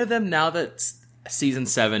a fan of them now that season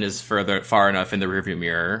 7 is far enough in the rearview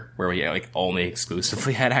mirror where we only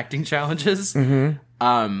exclusively had acting challenges.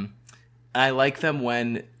 I like them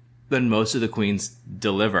when most of the queens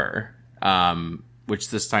deliver, which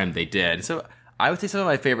this time they did. So I would say some of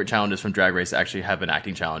my favorite challenges from Drag Race actually have been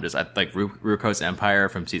acting challenges. I like RuCoast Empire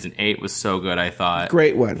from season 8 was so good, I thought.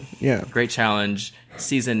 Great one, yeah. Great challenge.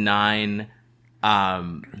 Season 9, the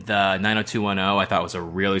 90210, I thought was a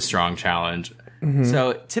really strong challenge.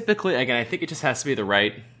 So typically, again, I think it just has to be the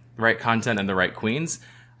right content and the right queens.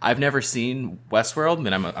 I've never seen Westworld,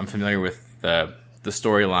 and I'm familiar with the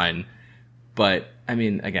storyline. But, I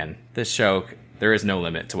mean, again, this show, there is no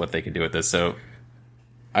limit to what they can do with this, so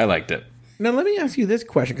I liked it. Now, let me ask you this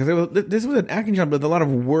question, because this was an acting job with a lot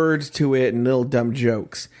of words to it and little dumb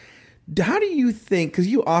jokes. How do you think, because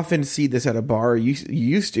you often see this at a bar, or you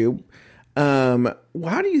used to, how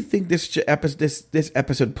do you think this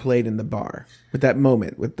episode played in the bar with that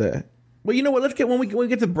moment with the? Well, you know what? When we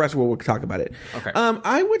get to Breastworld, we'll talk about it. Okay.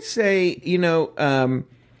 I would say,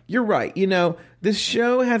 you're right. This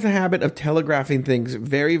show has a habit of telegraphing things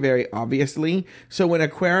very, very obviously. So when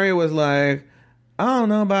Aquaria was like, I don't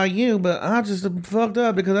know about you, but I just fucked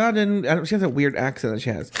up because I didn't. She has a weird accent that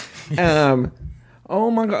she has.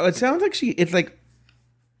 Oh my god! It sounds like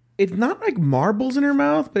it's not like marbles in her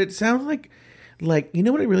mouth, but it sounds like you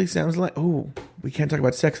know what it really sounds like? Oh, we can't talk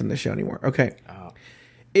about sex on this show anymore. Okay. Oh.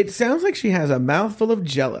 It sounds like she has a mouthful of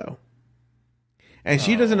Jell-O. And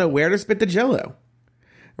she doesn't know where to spit the Jell-O.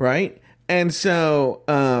 Right? And so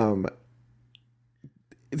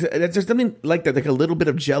there's something like that, like a little bit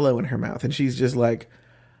of Jell-O in her mouth, and she's just like,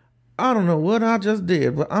 I don't know what I just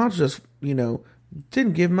did, but I just,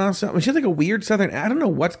 didn't give myself. She's like a weird Southern. I don't know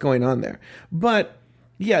what's going on there, but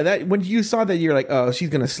yeah, that when you saw that, you're like, oh, she's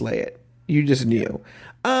gonna slay it. You just knew.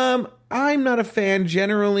 I'm not a fan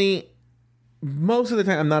generally. Most of the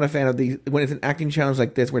time, I'm not a fan of these when it's an acting challenge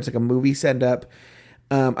like this, where it's like a movie send up.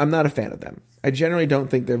 I'm not a fan of them. I generally don't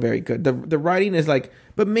think they're very good. The writing is like,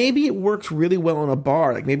 but maybe it works really well in a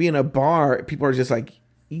bar. Like maybe in a bar, people are just like,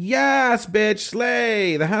 yes, bitch,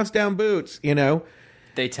 slay, the house down boots, you know?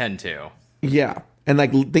 They tend to. Yeah. And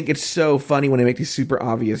like think it's so funny when they make these super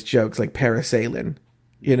obvious jokes like parasailing,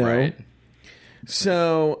 you know? Right.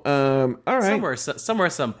 So, all right. Somewhere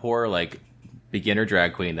some poor like beginner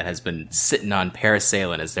drag queen that has been sitting on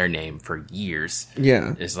parasailing as their name for years.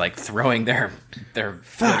 Yeah. Is like throwing their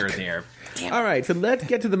glitter in the air. Damn. All right, so let's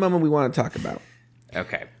get to the moment we want to talk about.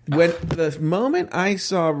 Okay. When the moment I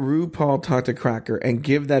saw RuPaul talk to Cracker and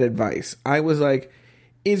give that advice, I was like,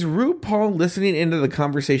 is RuPaul listening into the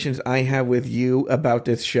conversations I have with you about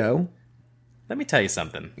this show? Let me tell you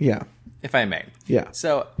something. Yeah. If I may. Yeah.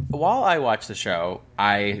 So while I watch the show,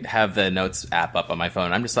 I have the notes app up on my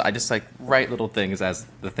phone. I just like write little things as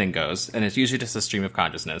the thing goes, and it's usually just a stream of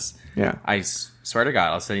consciousness. Yeah. I swear to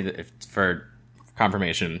God, I'll send you for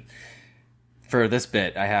confirmation. For this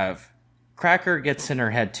bit, I have Cracker gets in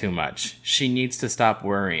her head too much. She needs to stop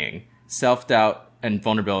worrying. Self-doubt and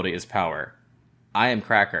vulnerability is power. I am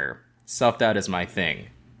Cracker. Self-doubt is my thing.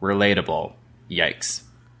 Relatable. Yikes.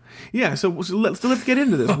 Yeah, so let's get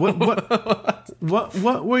into this. What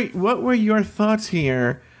were your thoughts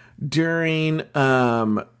here during when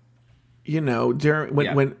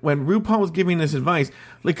RuPaul was giving this advice?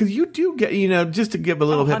 Like, because you do get, just to give a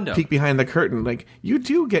little bit peek behind the curtain, like you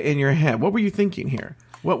do get in your head. What were you thinking here?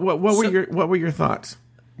 What were your thoughts?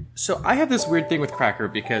 So I have this weird thing with Cracker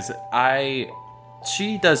because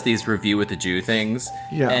she does these review with the Jew things,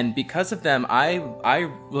 and because of them, I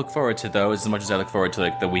look forward to those as much as I look forward to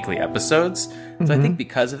like the weekly episodes. So I think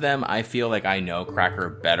because of them, I feel like I know Cracker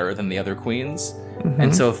better than the other queens,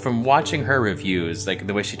 and so from watching her reviews, like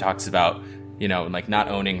the way she talks about, like not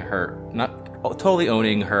totally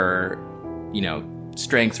owning her,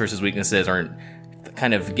 strengths versus weaknesses, or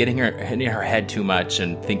kind of getting her in her head too much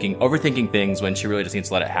and overthinking things when she really just needs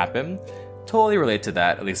to let it happen. Totally relate to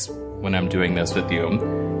that, at least when I'm doing this with you.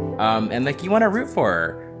 And like, you want to root for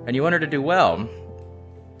her and you want her to do well,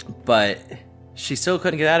 but she still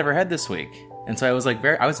couldn't get out of her head this week. And so I was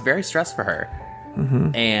very stressed for her.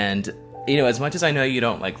 And, as much as I know you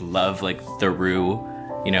don't like love like the Ru,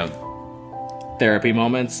 therapy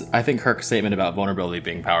moments, I think her statement about vulnerability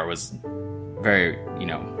being power was very,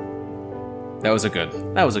 that was a good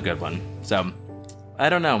one. So I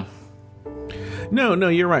don't know. No,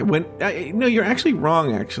 you're right. No, you're actually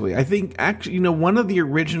wrong. Actually, I think one of the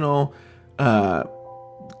original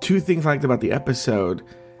two things I liked about the episode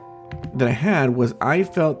that I had was I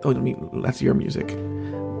felt. Oh, that's your music.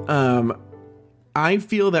 I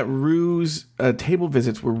feel that Ru's table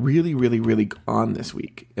visits were really, really, really on this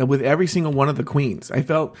week with every single one of the queens. I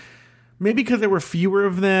felt maybe because there were fewer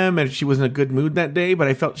of them and she was in a good mood that day, but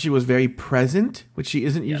I felt she was very present, which she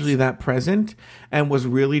isn't usually that present, and was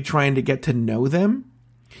really trying to get to know them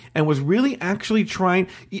and was really actually trying.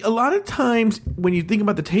 A lot of times when you think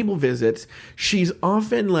about the table visits, she's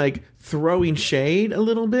often like throwing shade a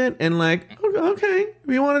little bit and like, okay, if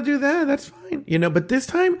you want to do that, that's fine. But this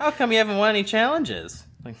time, how come you haven't won any challenges?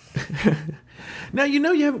 Like... Now you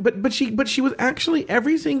have, but she was actually,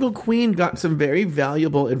 every single queen got some very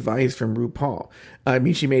valuable advice from RuPaul. I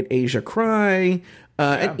mean, she made Asia cry,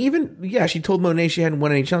 and even she told Monet she hadn't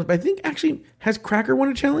won any challenge. But I think actually, has Cracker won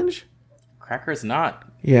a challenge? Cracker's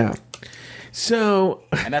not. Yeah. So,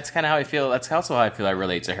 and that's kind of how I feel. That's also how I feel. I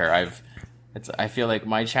relate to her. I feel like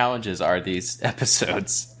my challenges are these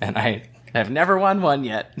episodes, and I have never won one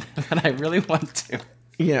yet, and I really want to.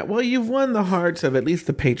 Yeah, well, you've won the hearts of at least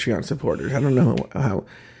the Patreon supporters. I don't know how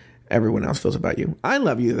everyone else feels about you. I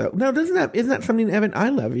love you, though. No, isn't that something, Evan? I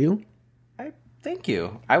love you. Thank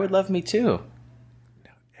you. I would love me too.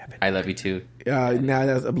 No, Evan. I love you too. Now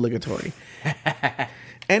that's obligatory.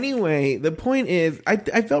 Anyway, the point is,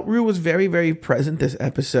 I felt Ru was very, very present this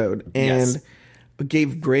episode and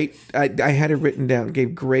gave great. I had it written down.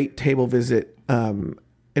 Gave great table visit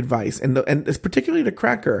advice, and it's particularly to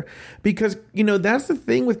Cracker, because that's the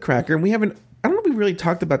thing with Cracker, and I don't know if we really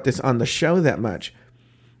talked about this on the show that much,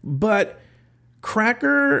 but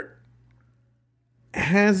Cracker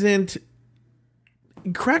came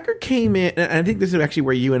in, and I think this is actually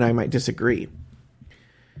where you and I might disagree.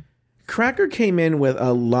 Cracker came in with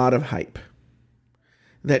a lot of hype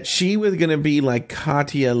that she was going to be like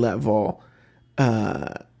Katya level,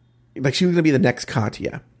 like she was going to be the next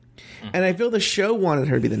Katya. And I feel the show wanted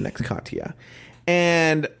her to be the next Katya.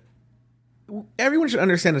 And everyone should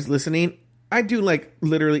understand that's listening, I do like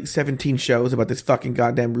literally 17 shows about this fucking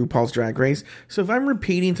goddamn RuPaul's Drag Race. So if I'm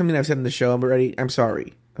repeating something I've said in the show, I'm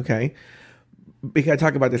sorry. Okay. Because I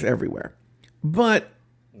talk about this everywhere. But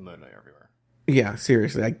Literally everywhere. yeah,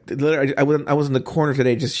 seriously. I was in the corner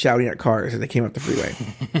today just shouting at cars as they came up the freeway.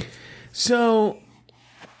 So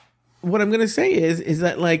what I'm going to say is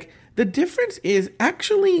that like the difference is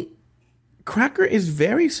actually Cracker is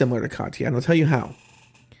very similar to Katya, and I'll tell you how.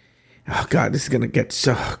 Oh God, this is going to get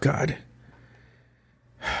so God.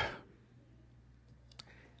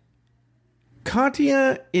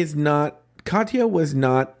 Katya was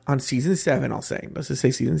not on season 7, I'll say. Let's just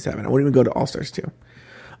say season 7. I won't even go to All Stars 2.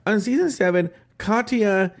 On season 7,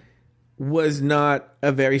 Katya was not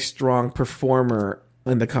a very strong performer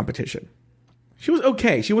in the competition. She was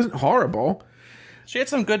okay. She wasn't horrible. She had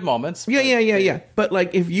some good moments. Yeah. But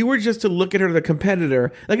like, if you were just to look at her as a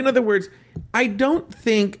competitor, like in other words, I don't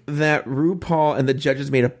think that RuPaul and the judges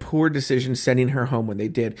made a poor decision sending her home when they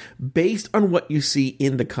did, based on what you see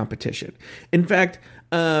in the competition. In fact,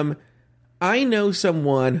 I know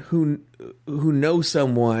someone who knows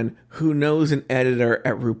someone who knows an editor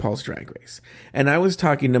at RuPaul's Drag Race. And I was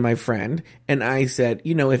talking to my friend, and I said,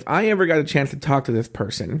 if I ever got a chance to talk to this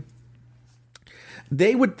person,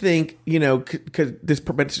 they would think, because this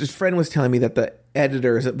friend was telling me that the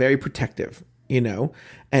editor is very protective,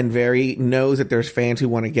 and very knows that there's fans who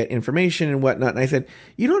want to get information and whatnot. And I said,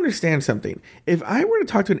 you don't understand something. If I were to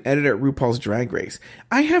talk to an editor at RuPaul's Drag Race,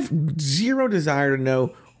 I have zero desire to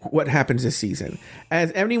know what happens this season.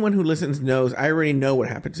 As anyone who listens knows, I already know what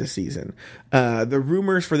happens this season. The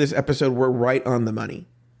rumors for this episode were right on the money.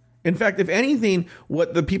 In fact, if anything,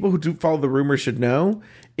 what the people who do follow the rumors should know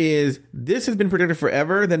is this has been predicted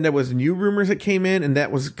forever. Then there was new rumors that came in, and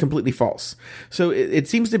that was completely false. So it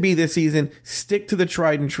seems to be this season, stick to the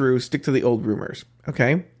tried and true, stick to the old rumors.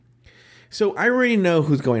 Okay? So I already know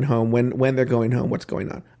who's going home, when they're going home, what's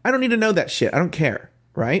going on. I don't need to know that shit. I don't care,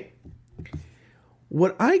 right?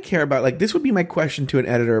 What I care about, like, this would be my question to an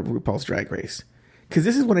editor of RuPaul's Drag Race. Because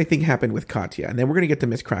this is what I think happened with Katya. And then we're going to get to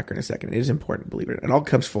Miss Cracker in a second. It is important, believe it. It all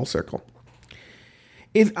comes full circle.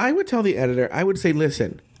 If I would tell the editor, I would say,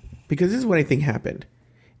 listen, because this is what I think happened,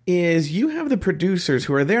 is you have the producers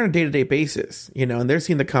who are there on a day-to-day basis, and they're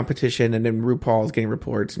seeing the competition, and then RuPaul is getting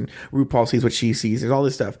reports, and RuPaul sees what she sees, and all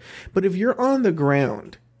this stuff. But if you're on the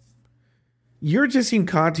ground, you're just seeing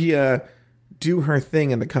Katya do her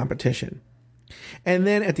thing in the competition. And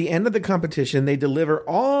then at the end of the competition, they deliver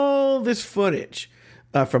all this footage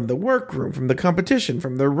from the workroom, from the competition,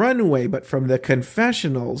 from the runway, but from the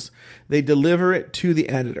confessionals. They deliver it to the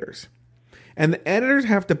editors. And the editors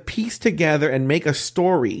have to piece together and make a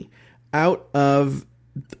story out of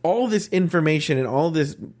all this information and all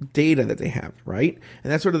this data that they have, right?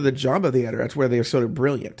 And that's sort of the job of the editor. That's where they're sort of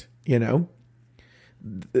brilliant,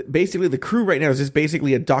 Basically, the crew right now is just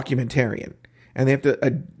basically a documentarian. And they have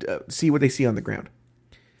to see what they see on the ground.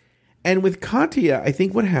 And with Katya, I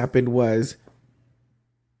think what happened was,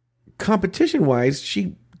 competition-wise,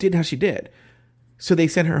 she did how she did. So they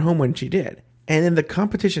sent her home when she did. And then the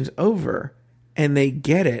competition's over, and they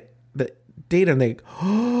get it, the data, and they,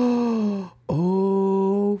 oh,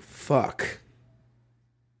 fuck.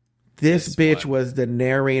 This bitch was the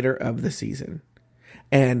narrator of the season.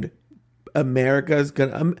 And America,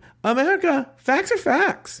 facts are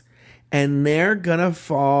facts. And they're gonna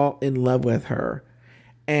fall in love with her.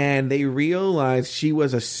 And they realized she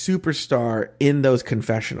was a superstar in those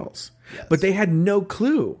confessionals. Yes. But they had no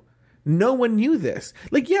clue. No one knew this.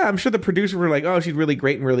 Like, yeah, I'm sure the producers were like, oh, she's really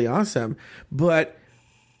great and really awesome. But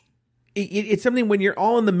it's something when you're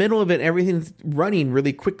all in the middle of it, everything's running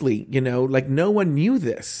really quickly, like no one knew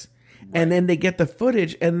this. Right. And then they get the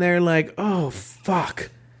footage and they're like, oh,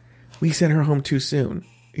 fuck. We sent her home too soon,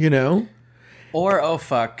 Or, oh,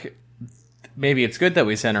 fuck. Maybe it's good that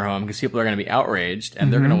we sent her home because people are going to be outraged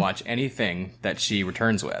and they're going to watch anything that she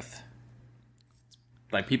returns with.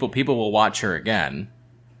 Like people will watch her again.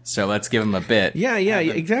 So let's give them a bit. Yeah,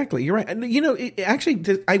 exactly. You're right. And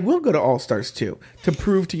actually, I will go to All Stars 2 to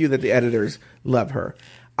prove to you that the editors love her.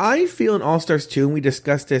 I feel in All Stars 2, and we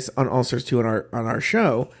discussed this on All Stars 2 on our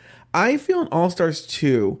show. I feel in All Stars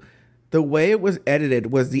 2, the way it was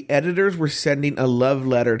edited was the editors were sending a love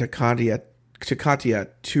letter to Katya to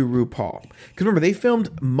RuPaul. Because remember, they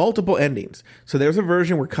filmed multiple endings. So there's a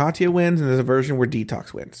version where Katya wins and there's a version where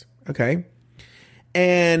Detox wins. Okay?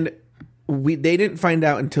 And they didn't find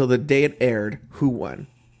out until the day it aired who won.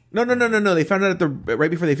 No. They found out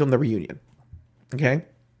right before they filmed the reunion. Okay?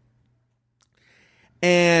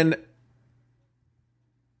 And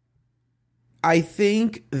I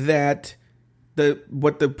think that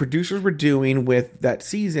what the producers were doing with that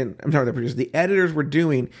season, I'm talking about the producers, the editors were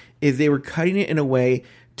doing is they were cutting it in a way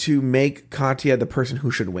to make Katya the person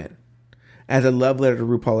who should win. As a love letter to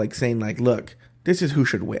RuPaul, like saying like, look, this is who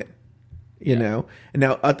should win. You know? And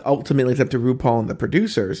now ultimately it's up to RuPaul and the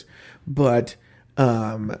producers, but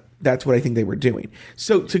that's what I think they were doing.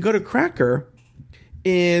 So to go to Cracker,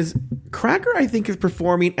 I think is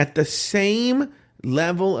performing at the same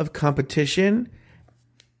level of competition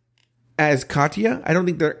as Katya. I don't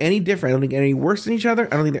think they're any different. I don't think they're any worse than each other. I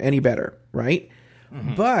don't think they're any better, right?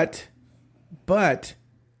 Mm-hmm. But,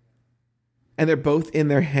 and they're both in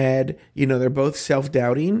their head, you know, they're both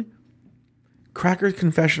self-doubting. Cracker's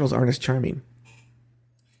confessionals aren't as charming.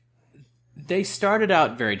 They started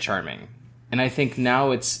out very charming. And I think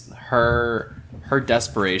now it's her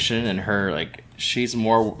desperation and her, like, she's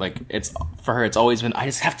more, like, it's, for her, it's always been, I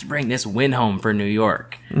just have to bring this win home for New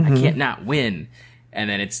York. Mm-hmm. I can't not win. And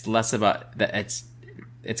then it's less about that.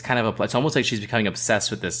 It's kind of it's almost like she's becoming obsessed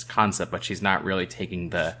with this concept, but she's not really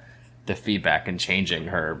taking the feedback and changing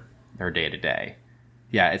her day to day.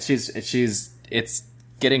 Yeah, it's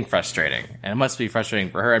getting frustrating, and it must be frustrating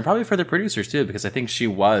for her and probably for the producers too, because I think she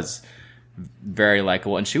was very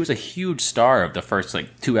likable and she was a huge star of the first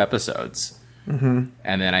like 2 episodes, and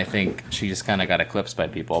then I think she just kind of got eclipsed by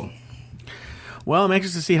people. Well, I'm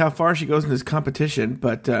anxious to see how far she goes in this competition,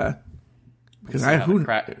 but. Because let's see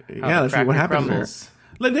what happens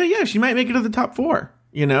there. Yeah, she might make it to the top 4,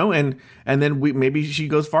 you know, and then maybe she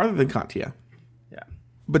goes farther than Katya. Yeah,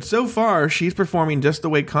 but so far she's performing just the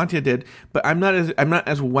way Katya did. But I'm not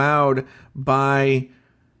as wowed by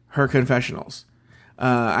her confessionals.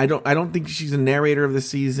 I don't think she's a narrator of the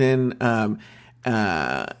season.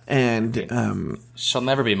 She'll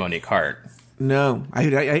never be Monique Hart. No,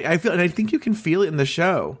 I feel, and I think you can feel it in the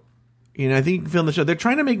show. You know, I think you can feel in the show. They're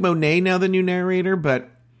trying to make Monet now the new narrator, but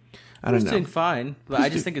I don't know. She's doing fine. But I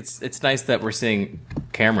just think it's nice that we're seeing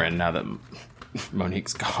Cameron now that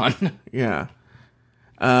Monique's gone. Yeah.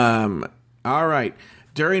 All right.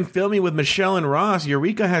 During filming with Michelle and Ross,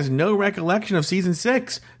 Eureka has no recollection of season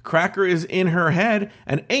 6. Cracker is in her head,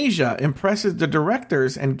 and Asia impresses the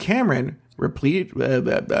directors, and Cameron repeatedly,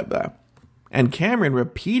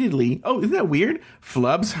 oh, isn't that weird?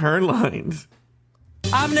 Flubs her lines.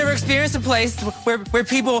 I've never experienced a place where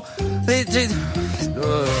people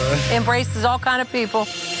embraces all kind of people.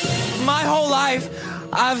 My whole life,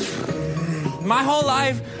 I've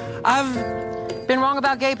Been wrong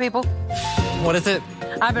about gay people. What is it?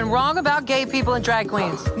 I've been wrong about gay people and drag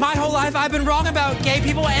queens. My whole life I've been wrong about gay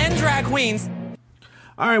people and drag queens.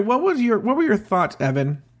 All right, what were your thoughts,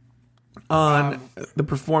 Evan, on the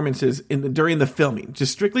performances during the filming?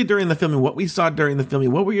 Just strictly during the filming, what we saw during the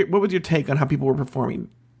filming. What was your take on how people were performing?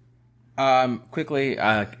 Quickly,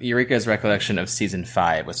 Eureka's recollection of season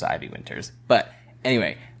 5 was Ivy Winters. But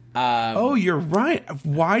anyway, oh, you're right.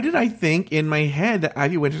 Why did I think in my head that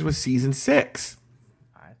Ivy Winters was season 6?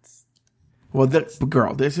 Well,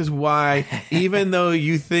 girl, this is why, even though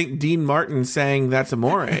you think Dean Martin sang That's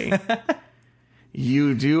Amore,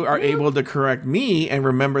 you are able to correct me and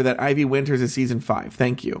remember that Ivy Winters is season 5.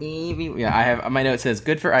 Thank you. Yeah, I have my note says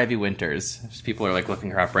good for Ivy Winters. People are like looking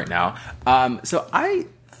her up right now. So I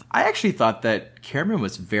actually thought that Cameron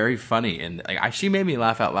was very funny, and she made me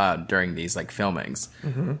laugh out loud during these like filmings.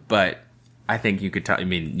 Mm-hmm. But I think you could tell. I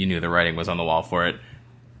mean, you knew the writing was on the wall for it.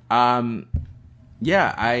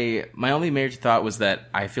 Yeah, my only major thought was that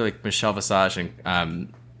I feel like Michelle Visage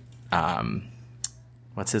and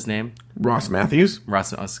what's his name? Ross Matthews. I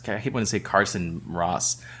keep wanting to say Carson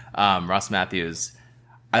Ross. Ross Matthews.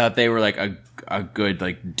 I thought they were like a good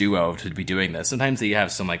like duo to be doing this. Sometimes they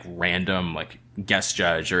have some like random like guest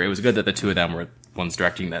judge, or it was good that the two of them were ones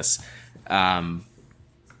directing this.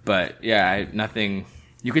 But yeah, nothing.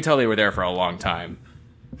 You could tell they were there for a long time.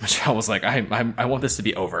 Michelle was like, I want this to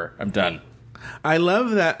be over. I'm done. I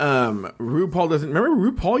love that RuPaul doesn't...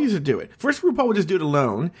 Remember, RuPaul used to do it. First, RuPaul would just do it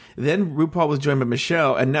alone. Then RuPaul was joined by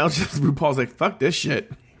Michelle. And now just RuPaul's like, fuck this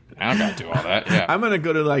shit. I don't gotta do all that. Yeah. I'm going to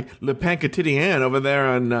go to like Le Pancatidian over there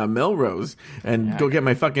on Melrose and go get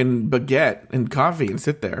my fucking baguette and coffee and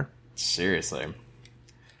sit there. Seriously.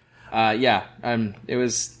 It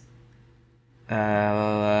was...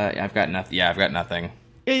 I've got nothing. Yeah, I've got nothing.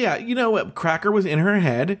 Yeah. You know what? Cracker was in her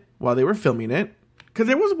head while they were filming it. Because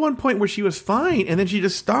there was one point where she was fine, and then she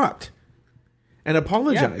just stopped and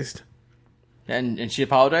apologized. Yeah. And she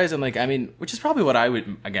apologized, and which is probably what I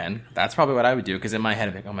would, that's probably what I would do, because in my head,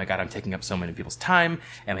 I'm like, oh my God, I'm taking up so many people's time,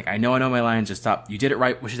 and I know my lines, just stop. You did it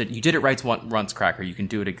right. What she said, you did it right once, Cracker. You can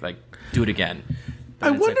do it, do it again.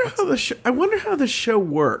 I wonder how the show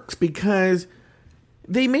works, because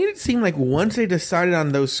they made it seem like once they decided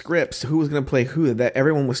on those scripts, who was going to play who, that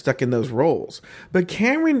everyone was stuck in those roles. But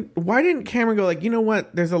Cameron, why didn't Cameron go like, you know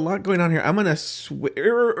what? There's a lot going on here. I'm going to switch.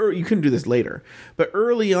 Or you couldn't do this later. But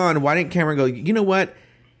early on, why didn't Cameron go, you know what?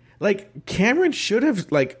 Like, Cameron should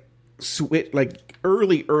have, like, switched, like,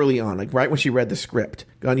 early on, like, right when she read the script,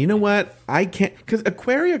 gone, you know what? I can't, because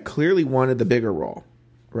Aquaria clearly wanted the bigger role,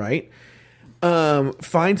 right?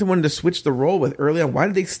 Find someone to switch the role with early on. Why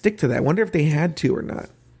did they stick to that? I wonder if they had to or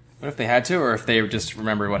not. What if they had to, or if they just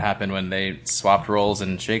remember what happened when they swapped roles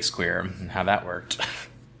in Shakespeare and how that worked?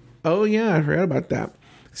 Oh, yeah, I forgot about that.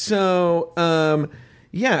 So,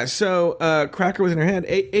 Cracker was in her head.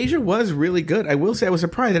 Asia was really good. I will say I was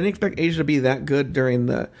surprised. I didn't expect Asia to be that good during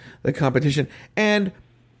the competition. And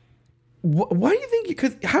why do you think?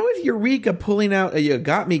 Because how is Eureka pulling out a "You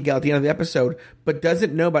Got Me" gal at the end of the episode, but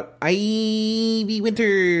doesn't know about Ivy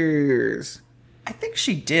Winters? I think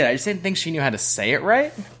she did. I just didn't think she knew how to say it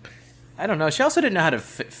right. I don't know. She also didn't know how to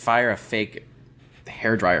fire a fake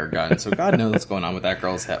hairdryer gun. So God knows what's going on with that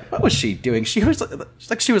girl's head. What was she doing? She was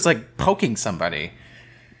like poking somebody.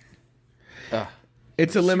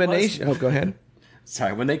 It's elimination. Oh, go ahead.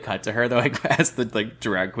 Sorry, when they cut to her, though, like as the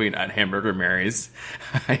drag queen at Hamburger Mary's,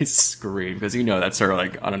 I scream because that's her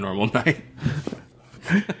like on a normal night.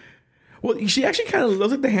 Well, she actually kind of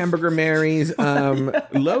looks like the Hamburger Mary's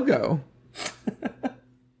logo.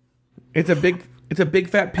 It's a big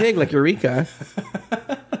fat pig like Eureka,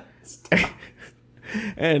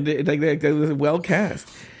 and they're well cast.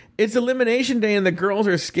 It's Elimination Day, and the girls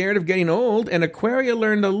are scared of getting old, and Aquaria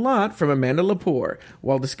learned a lot from Amanda Lepore.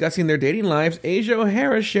 While discussing their dating lives, Asia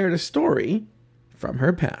O'Hara shared a story from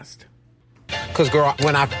her past. Because, girl,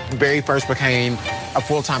 when I very first became a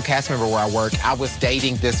full-time cast member where I worked, I was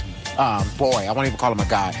dating this boy. I won't even call him a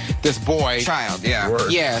guy. This boy. Child, yeah.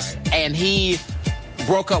 Word. Yes, and he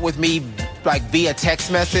broke up with me, like, via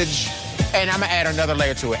text message, and I'm going to add another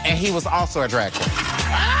layer to it. And he was also a drag queen.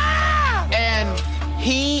 And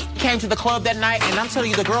he came to the club that night, and I'm telling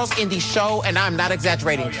you, the girls in the show, and I'm not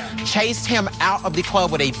exaggerating, chased him out of the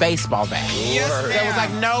club with a baseball bat. Yes, They was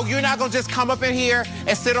like, no, you're not gonna just come up in here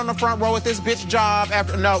and sit on the front row with this bitch job.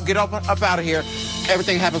 No, get up out of here.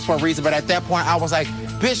 Everything happens for a reason. But at that point, I was like,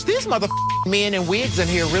 bitch, these men in wigs in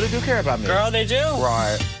here really do care about me. Girl, they do.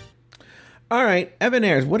 Right. All right, Evan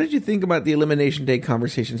Ayres, what did you think about the Elimination Day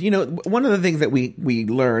conversations? One of the things that we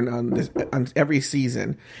learn on every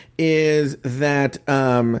season is that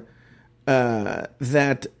that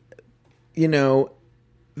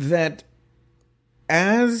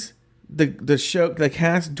as the show, the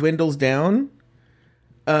cast dwindles down,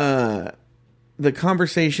 the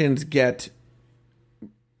conversations get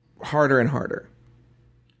harder and harder.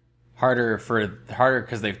 Harder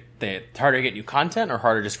because it's harder to get you content, or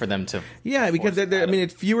harder just for them to. Yeah, because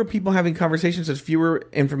it's fewer people having conversations. There's fewer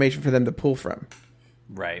information for them to pull from.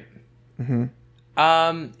 Right. Mm-hmm.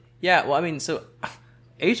 Yeah. Well, so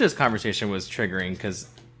Asia's conversation was triggering because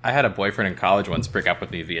I had a boyfriend in college once break up with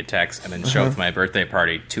me via text and then show up to my birthday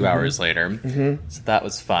party 2 hours later. Mm-hmm. So that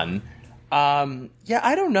was fun. Yeah,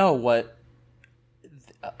 I don't know what.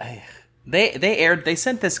 They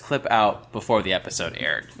sent this clip out before the episode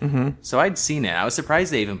aired. Mm-hmm. So I'd seen it. I was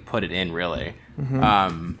surprised they even put it in, really.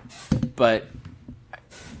 Mm-hmm. But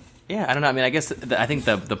yeah, I don't know. I guess I think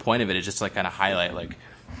the point of it is just to kind of highlight like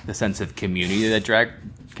the sense of community that drag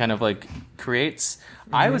kind of like creates.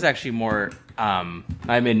 Mm-hmm. I was actually more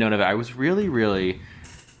I made note of it. I was really, really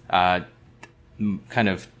kind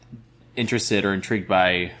of interested or intrigued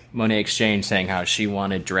by Monet Exchange saying how she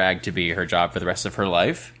wanted drag to be her job for the rest of her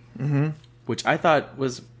life. Mm-hmm. Which I thought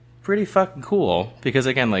was pretty fucking cool because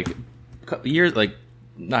again, like years, like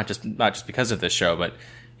not just because of this show, but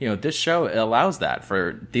this show allows that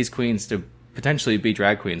for these queens to potentially be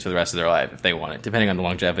drag queens for the rest of their life if they want it, depending on the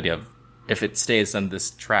longevity of if it stays on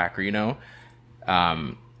this track or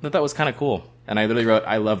I thought that was kind of cool, and I literally wrote,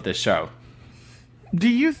 "I love this show." Do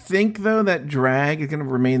you think though that drag is going to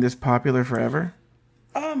remain this popular forever?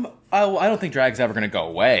 I don't think drag's ever going to go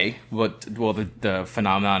away. But will the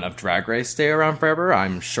phenomenon of Drag Race stay around forever?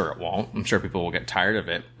 I'm sure it won't. I'm sure people will get tired of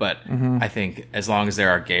it. But I think as long as there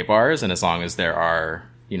are gay bars and as long as there are,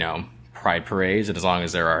 pride parades and as long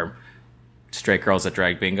as there are straight girls at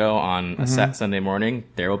drag bingo on a set Sunday morning,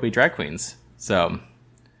 there will be drag queens. So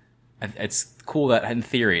it's cool that in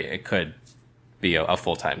theory it could be a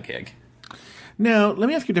full-time gig. Now, let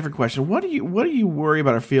me ask you a different question. What do you worry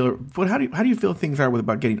about or feel? How do you feel things are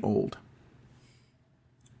about getting old?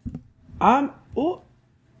 Well,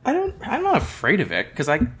 I'm not afraid of it because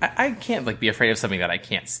I can't like be afraid of something that I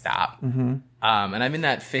can't stop. Mm-hmm. And I'm in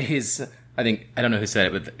that phase. I think, I don't know who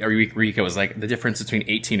said it, but Eureka was like, the difference between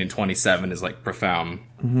 18 and 27 is like profound.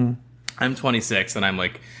 Mm-hmm. I'm 26 and I'm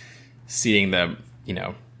like seeing the,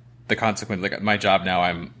 the consequence. Like at my job now,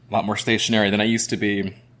 I'm a lot more stationary than I used to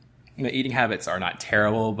be. Eating habits are not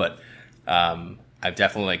terrible, but I've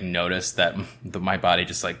definitely like noticed that my body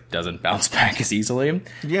just like doesn't bounce back as easily.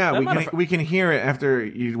 Yeah, we can hear it after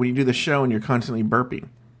when you do the show and you're constantly burping.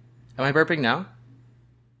 Am I burping now?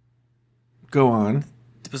 Go on.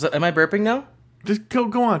 Am I burping now? Just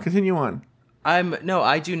go on. Continue on.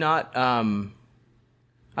 I do not. I'm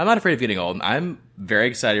not afraid of getting old. I'm very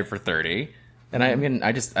excited for 30, and I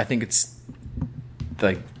think it's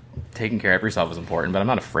like taking care of yourself is important, but I'm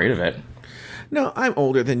not afraid of it. No, I'm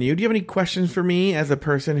older than you. Do you have any questions for me as a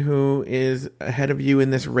person who is ahead of you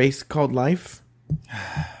in this race called life?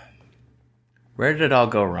 Where did it all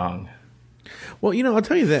go wrong? Well, I'll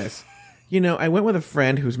tell you this. I went with a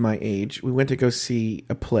friend who's my age. We went to go see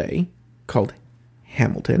a play called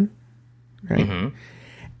Hamilton, right? Mm-hmm.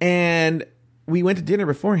 And we went to dinner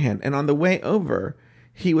beforehand. And on the way over,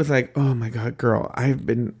 he was like, "Oh my God, girl, I've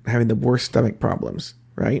been having the worst stomach problems,"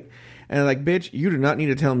 right? And I'm like, "Bitch, you do not need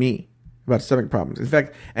to tell me about stomach problems." In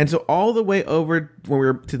fact, and so all the way over when we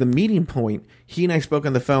were to the meeting point, he and I spoke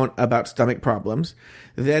on the phone about stomach problems.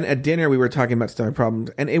 Then at dinner, we were talking about stomach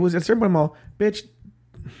problems. And it was at a certain point, I'm all, "Bitch,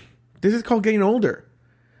 this is called getting older.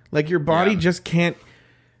 Like your body just can't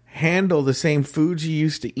handle the same foods you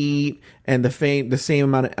used to eat and the same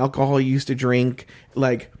amount of alcohol you used to drink.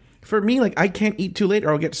 Like for me, like I can't eat too late or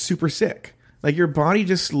I'll get super sick. Like your body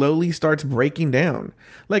just slowly starts breaking down.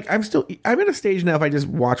 Like I'm at a stage now if I just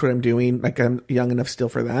watch what I'm doing, like I'm young enough still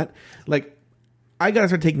for that. Like I gotta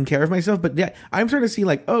start taking care of myself. But yeah, I'm starting to see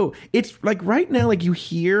like, oh, it's like right now, like you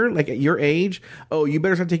hear like at your age, oh, you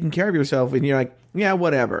better start taking care of yourself. And you're like, yeah,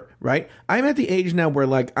 whatever. Right. I'm at the age now where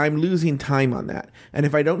like I'm losing time on that. And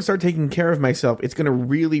if I don't start taking care of myself, it's going to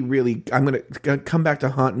really, really, I'm going to come back to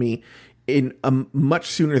haunt me in much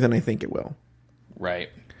sooner than I think it will. Right.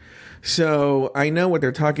 So I know what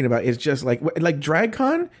they're talking about is just like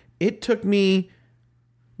DragCon. It took me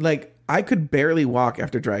like I could barely walk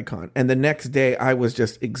after DragCon, and the next day I was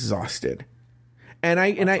just exhausted. And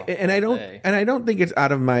I don't think it's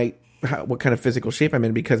out of my what kind of physical shape I'm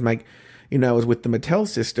in because I was with the Mattel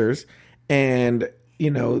sisters, and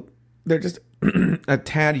they're just a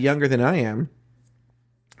tad younger than I am,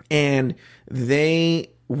 and they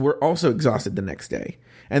were also exhausted the next day,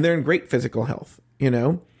 and they're in great physical health,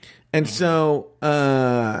 and so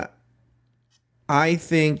I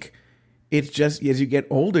think it's just as you get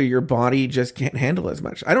older, your body just can't handle as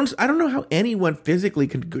much. I don't know how anyone physically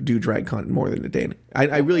can do DragCon more than a day.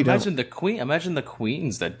 I really don't. Imagine the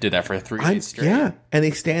queens that did that for 3 days straight. Yeah, and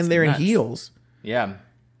they stand there in heels. Yeah,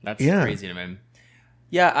 that's crazy to me.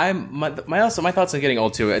 Yeah, my thoughts on getting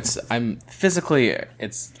old too. I'm physically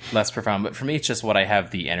it's less profound, but for me it's just what I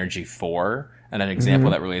have the energy for. And an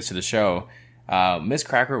example that relates to the show, Miss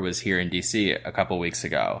Cracker was here in DC a couple weeks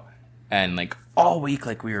ago, and like all week,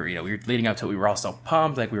 like we were leading up to it, we were all so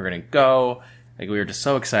pumped, like we were gonna go, like we were just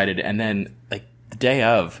so excited, and then like the day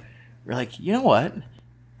of, we're like, you know what?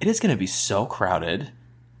 It is gonna be so crowded.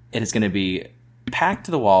 It is gonna be packed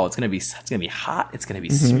to the wall. It's gonna be hot. It's gonna be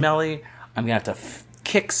smelly. I'm gonna have to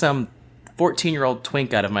kick some 14-year-old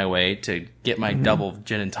twink out of my way to get my double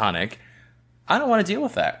gin and tonic. I don't want to deal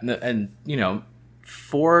with that. And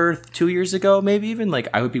 2 years ago, maybe even like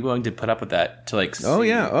I would be willing to put up with that to like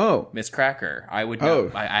Miss Cracker. I would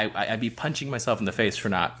I'd be punching myself in the face for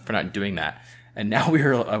not doing that. And now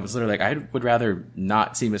I was literally like, I would rather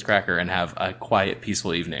not see Miss Cracker and have a quiet,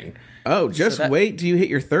 peaceful evening. Oh, just wait till you hit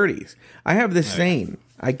your 30s. I have this saying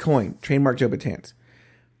I coined, trademark Joe Batance,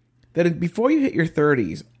 that before you hit your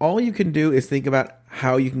 30s, all you can do is think about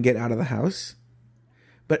how you can get out of the house.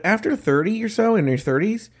 But after 30 or so, in your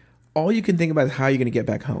 30s, all you can think about is how you're going to get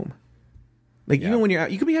back home. Like, when you're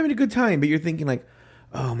out, you could be having a good time, but you're thinking like,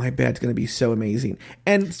 oh, my bed's going to be so amazing.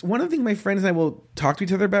 And one of the things my friends and I will talk to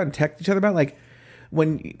each other about and text each other about, like,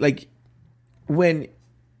 when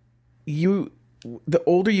you, the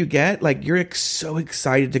older you get, like, you're so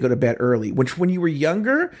excited to go to bed early. Which when you were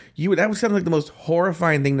younger, that would sound like the most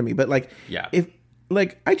horrifying thing to me. But like, if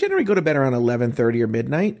like I generally go to bed around 11:30 or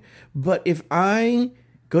midnight, but if I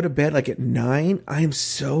go to bed like at 9, I am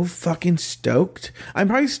so fucking stoked. I'm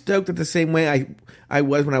probably stoked at the same way I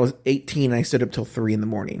was when I was 18. I stood up till 3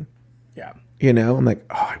 a.m. Yeah, I'm like,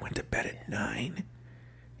 oh, I went to bed at 9.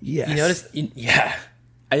 Yes,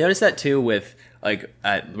 I noticed that too with like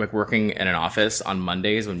working in an office on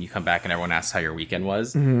Mondays when you come back and everyone asks how your weekend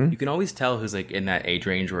was. You can always tell who's like in that age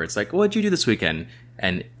range where it's like, what'd you do this weekend?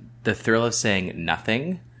 And the thrill of saying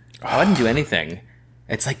nothing. I didn't do anything.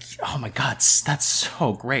 it's like, oh my God, that's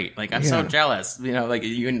so great. Like, I'm so jealous, like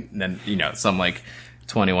then, some like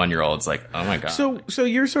 21-year-olds like, oh my God. So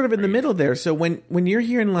you're sort of in the middle there. So when you're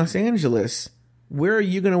here in Los Angeles, where are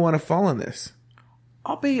you going to want to fall on this?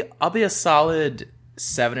 I'll be a solid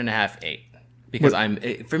 7.5, 8, because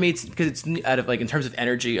for me, it's out of like, in terms of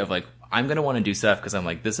energy of like, I'm going to want to do stuff because I'm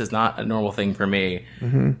like, this is not a normal thing for me.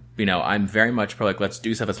 Mm-hmm. I'm very much pro like, let's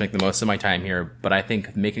do stuff. Let's make the most of my time here. But I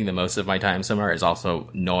think making the most of my time somewhere is also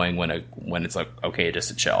knowing when it's like, okay, just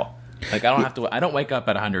to chill. Like, I don't wake up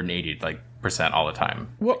at 180 like % all the time.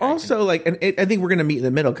 Well, also like, and I think we're going to meet in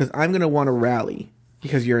the middle because I'm going to want to rally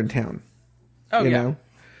because you're in town. Oh, you know?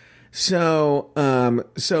 So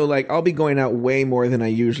like I'll be going out way more than I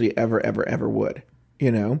usually ever would,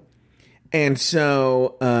 And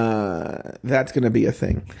so that's going to be a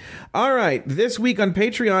thing. All right, this week on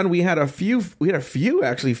Patreon we had a few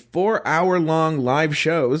actually 4-hour-long live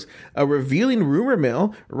shows. A revealing rumor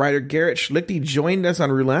mill. Writer Garrett Schlichty joined us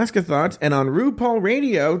on Rulaska Thoughts, and on RuPaul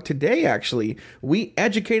Radio today actually we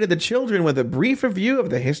educated the children with a brief review of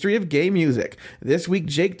the history of gay music. This week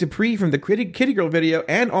Jake Dupree from the Kitty Girl video,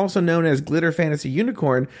 and also known as Glitter Fantasy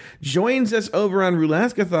Unicorn, joins us over on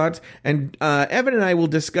Rulaska Thoughts, and Evan and I will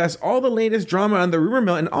discuss all the latest drama on the rumor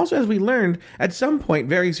mill, and also, as we learned, at some point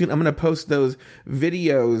very soon I'm going to post those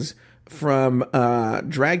videos from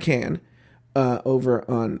DragCan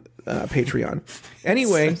over on Patreon.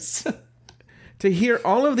 Anyway, to hear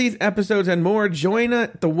all of these episodes and more, join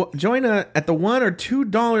at the $1 or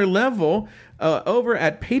 $2 level over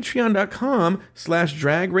at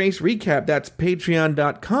patreon.com/Drag Race Recap. That's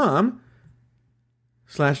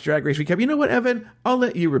patreon.com/Drag Race Recap. You know what, Evan? I'll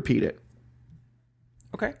let you repeat it.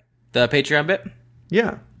 Okay. The Patreon bit?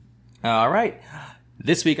 Yeah. All right.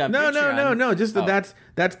 This week on Patreon... No. Just that's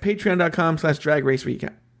patreon.com/Drag Race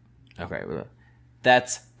Recap. Okay.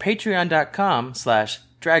 That's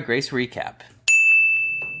patreon.com/Drag Race Recap.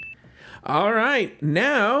 All right.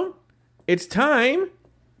 Now it's time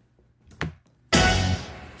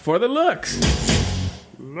for the looks.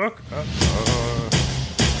 Look at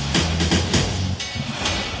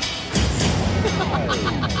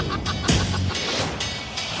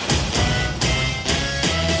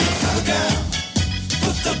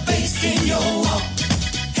the bass in your walk,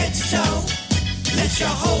 head to toe, let your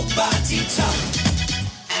whole body talk.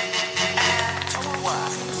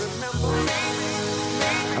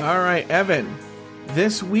 All right, Evan.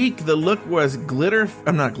 This week the look was not Glitter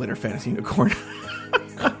Fantasy Unicorn.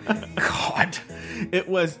 God. It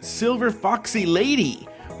was Silver Foxy Lady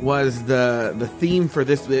was the theme for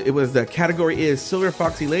this. It was the category is Silver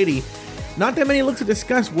Foxy Lady. Not that many looks to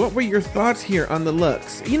discuss. What were your thoughts here on the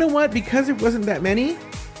looks? You know what? Because it wasn't that many,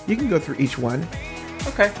 you can go through each one.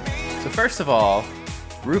 Okay. So first of all,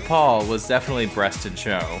 RuPaul was definitely breasted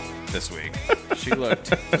show this week. She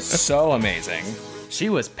looked so amazing. She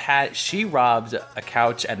was she robbed a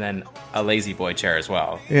couch and then a lazy boy chair as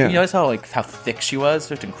well. Yeah. You notice how thick she was?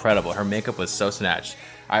 It looked incredible. Her makeup was so snatched.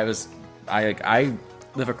 I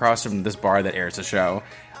live across from this bar that airs the show.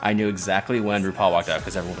 I knew exactly when RuPaul walked out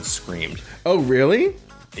because everyone screamed. Oh, really?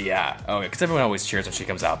 Yeah. Oh, because everyone always cheers when she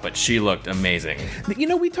comes out, but she looked amazing.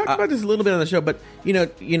 We talked about this a little bit on the show, but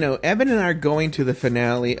Evan and I are going to the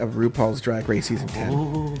finale of RuPaul's Drag Race season 10.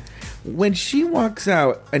 Ooh. When she walks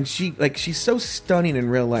out and she's so stunning in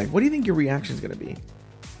real life, what do you think your reaction is going to be?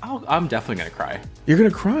 I'm definitely going to cry. You're going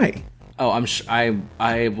to cry? Oh, I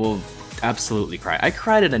will absolutely cry. I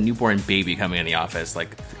cried at a newborn baby coming in the office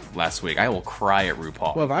last week. I will cry at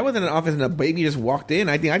RuPaul. Well, if I was in an office and a baby just walked in,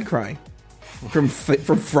 I think I'd cry from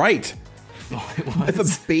fright. If a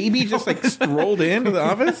baby just strolled into the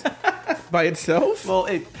office by itself. Well,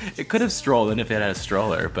 it could have strolled in if it had a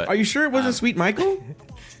stroller. But are you sure it wasn't Sweet Michael?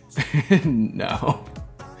 No,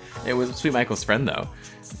 it was Sweet Michael's friend though.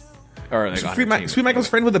 Or Sweet Michael's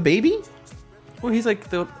friend with a baby. Well, he's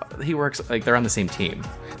he works they're on the same team.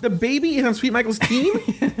 The baby is on Sweet Michael's team.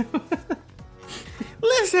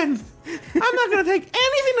 Listen, I'm not going to take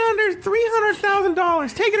anything under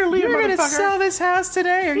 $300,000. Take it or leave it, motherfucker. You're going to sell this house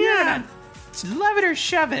today, or you're going to love it or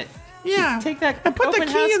shove it. Yeah. Take that and put open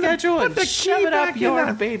the house key schedule and and put the shove key it up back your in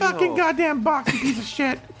the baby fucking hole. goddamn box, you piece of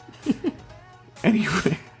shit.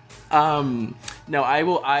 Anyway. No, I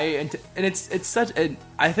will. And it's such.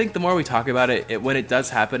 I think the more we talk about it, when it does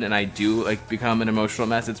happen, and I do become an emotional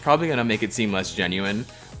mess, it's probably gonna make it seem less genuine.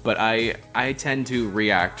 But I tend to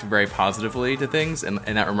react very positively to things, and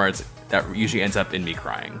that regards that usually ends up in me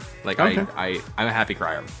crying. Okay. I'm a happy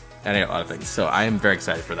crier at a lot of things, so I am very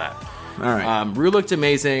excited for that. All right. Rue looked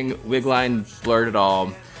amazing. Wig line blurred it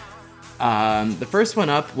all. The first one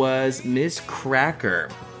up was Miss Cracker.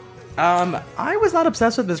 I was not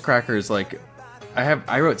obsessed with Miss Cracker's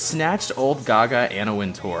I wrote Snatched, Old Gaga, Anna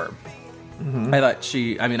Wintour. I thought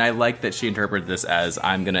I like that she interpreted this as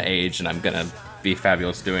I'm gonna age and I'm gonna be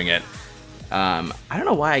fabulous doing it. I don't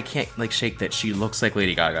know why I can't shake that she looks like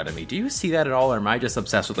Lady Gaga to me. Do you see that at all, or am I just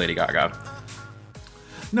obsessed with Lady Gaga?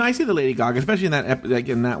 No, I see the Lady Gaga, especially in that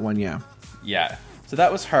in that one. Yeah. Yeah. So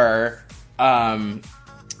that was her.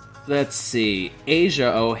 Let's see.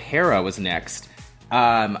 Asia O'Hara was next.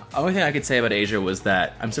 Only thing I could say about Asia was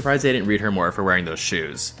that I'm surprised they didn't read her more for wearing those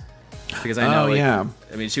shoes. Because I know,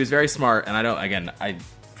 I mean, she was very smart, and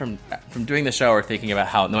from doing the show or thinking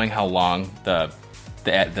about knowing how long the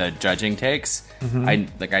judging takes, I'm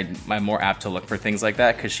more apt to look for things like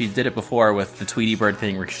that, because she did it before with the Tweety Bird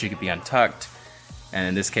thing where she could be untucked, and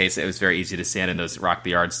in this case, it was very easy to stand in those Rock the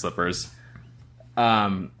Yard slippers.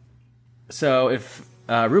 So if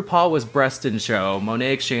RuPaul was breast in show,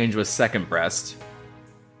 Monet X Change was second breast.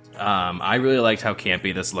 I really liked how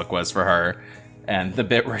campy this look was for her. And the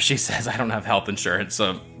bit where she says, I don't have health insurance,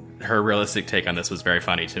 so her realistic take on this was very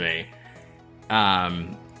funny to me.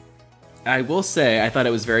 I will say, I thought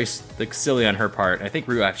it was very silly on her part. I think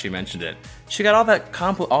Ru actually mentioned it. She got all that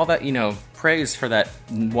praise for that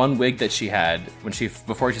one wig that she had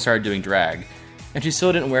before she started doing drag, and she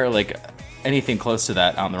still didn't wear anything close to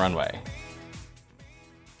that on the runway.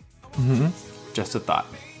 Just a thought.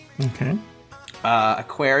 Okay.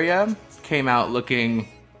 Aquaria came out looking...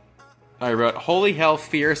 I wrote, holy hell,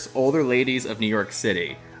 fierce, older ladies of New York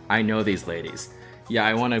City. I know these ladies. Yeah,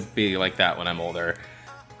 I want to be like that when I'm older.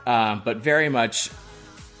 But very much,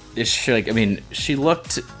 she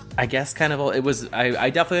looked, I guess, kind of... It was.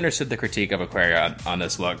 I definitely understood the critique of Aquaria on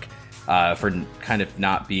this look for kind of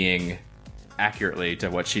not being accurately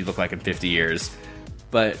to what she looked like in 50 years.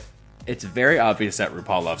 But it's very obvious that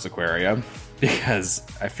RuPaul loves Aquaria, because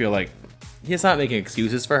I feel like he's not making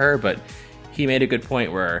excuses for her, but he made a good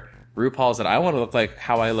point where RuPaul said, I want to look like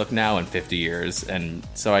how I look now in 50 years. And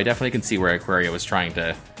so I definitely can see where Aquaria was trying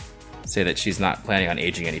to say that she's not planning on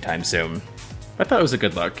aging anytime soon. I thought it was a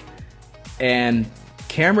good look. And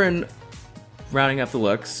Cameron, rounding up the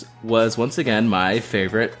looks, was once again my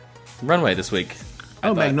favorite runway this week.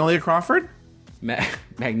 Magnolia Crawford?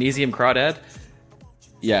 Magnesium Crawdad?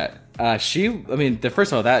 Yeah. First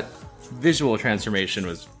of all, that visual transformation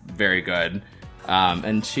was very good.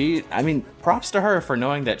 And props to her for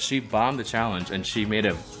knowing that she bombed the challenge and she made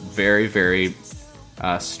a very, very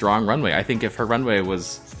strong runway. I think if her runway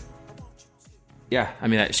was...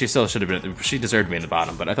 she still should have been... She deserved to be in the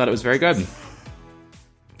bottom, but I thought it was very good.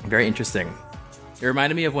 Very interesting. It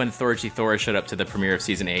reminded me of when Thorgy Thor showed up to the premiere of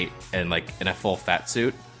Season 8 and, in a full fat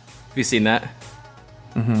suit. Have you seen that?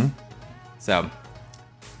 Mm-hmm. So...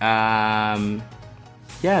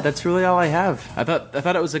 yeah, that's really all I have. I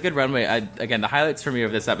thought it was a good runway. Again, the highlights for me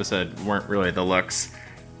of this episode weren't really the looks,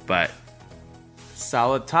 but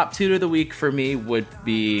solid top 2 of the week for me would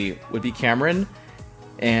be Cameron,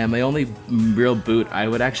 and my only real boot, I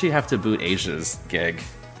would actually have to boot Asia's gig.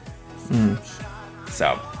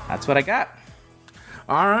 So that's what I got.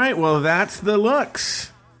 All right, well, that's the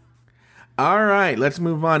looks. All right, let's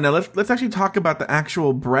move on. Now, let's actually talk about the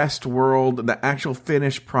actual breast world, the actual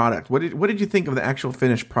finished product. What did you think of the actual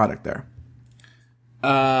finished product there?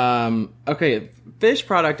 Okay, finished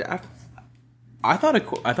product. I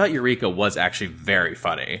thought Eureka was actually very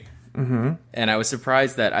funny, and I was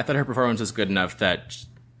surprised that I thought her performance was good enough that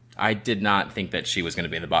I did not think that she was going to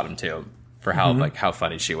be in the bottom 2 for how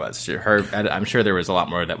funny she was. I'm sure there was a lot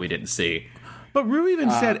more that we didn't see. But Ru even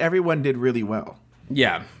said everyone did really well.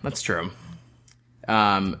 Yeah, that's true.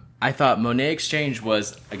 I thought Monet X Change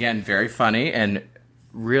was, again, very funny, and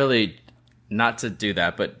really, not to do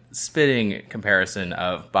that, but spitting comparison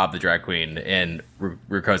of Bob the Drag Queen in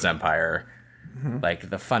RuCo's Empire.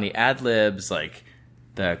 The funny ad-libs,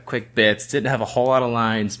 the quick bits, didn't have a whole lot of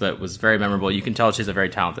lines, but was very memorable. You can tell she's a very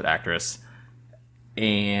talented actress.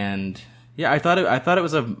 And, yeah, I thought it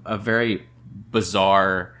was a very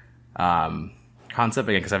bizarre concept,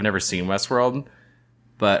 again, because I've never seen Westworld.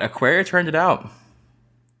 But Aquaria turned it out.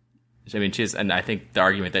 And I think the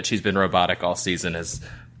argument that she's been robotic all season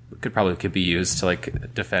could be used to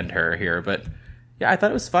defend her here. But yeah, I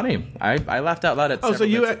thought it was funny. I laughed out loud at. Oh, so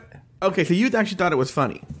you actually thought it was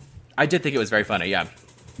funny? I did think it was very funny. Yeah.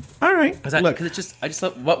 All right. Because I just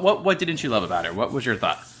love, what didn't you love about her? What was your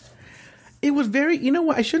thought? It was very. You know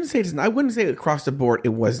what? I shouldn't say this. I wouldn't say across the board it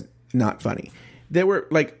was not funny. There were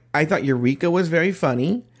I thought Eureka was very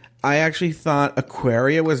funny. I actually thought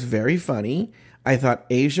Aquaria was very funny. I thought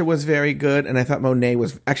Asia was very good, and I thought Monet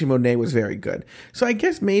was very good. So I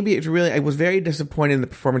guess maybe I was very disappointed in the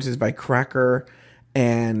performances by Cracker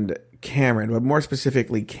and Cameron, but more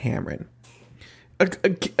specifically Cameron.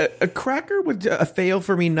 a Cracker was a fail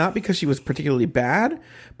for me, not because she was particularly bad,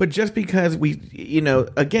 but just because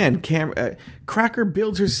again, Cracker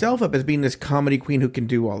builds herself up as being this comedy queen who can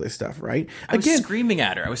do all this stuff, right? I was screaming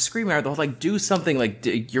at her. The whole do something.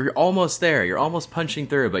 You're almost there. You're almost punching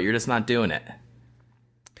through, but you're just not doing it.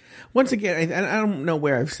 Once again, I don't know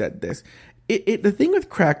where I've said this. The thing with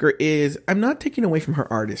Cracker is I'm not taking away from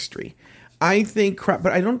her artistry. But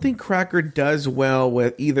I don't think Cracker does well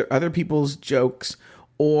with either other people's jokes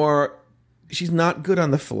or she's not good on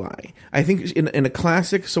the fly. I think in a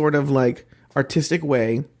classic sort of artistic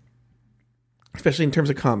way, especially in terms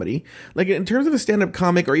of comedy, in terms of a stand-up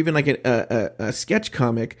comic or even a sketch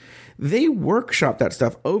comic, they workshop that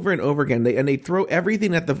stuff over and over again. They throw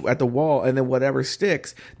everything at the wall, and then whatever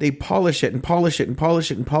sticks, they polish it and polish it and polish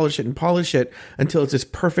it and polish it and polish it until it's this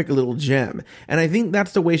perfect little gem. And I think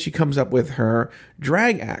that's the way she comes up with her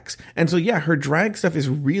drag acts. And so, yeah, her drag stuff is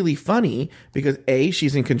really funny because A,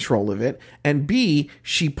 she's in control of it, and B,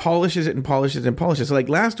 she polishes it and polishes it and polishes. So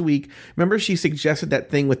last week, remember she suggested that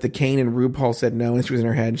thing with the cane and RuPaul said no, and she was in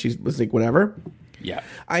her head and she was like, whatever. Yeah.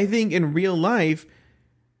 I think in real life,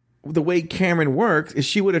 the way Cameron works is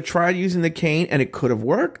she would have tried using the cane and it could have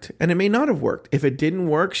worked and it may not have worked. If it didn't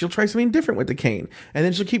work, she'll try something different with the cane and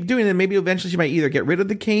then she'll keep doing it. And maybe eventually she might either get rid of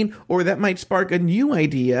the cane or that might spark a new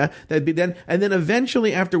idea and then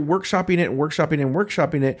eventually after workshopping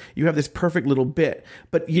it, you have this perfect little bit.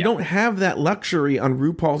 But you don't have that luxury on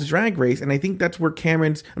RuPaul's Drag Race. And I think that's where I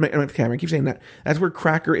keep saying that. That's where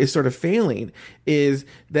Cracker is sort of failing, is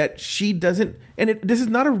that she doesn't, and this is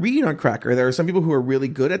not a read on Cracker. There are some people who are really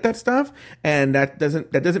good at that stuff, and that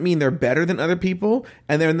doesn't mean they're better than other people.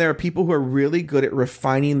 And then there are people who are really good at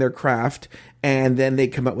refining their craft, and then they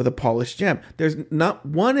come up with a polished gem.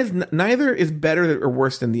 Neither is better or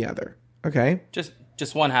worse than the other. Okay,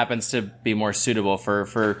 just one happens to be more suitable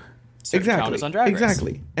for certain challenges on Drag Race.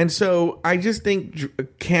 Exactly. And so I just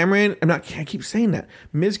think Cameron, I keep saying that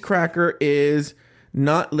Ms. Cracker is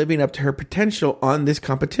not living up to her potential on this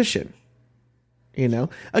competition. Again,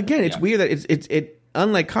 it's weird that it's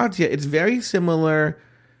unlike Katya, it's very similar.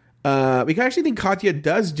 Because I actually think Katya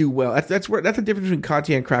does do well. That's the difference between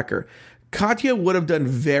Katya and Cracker. Katya would have done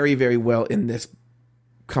very, very well in this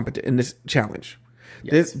challenge.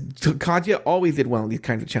 Yes. Katya always did well in these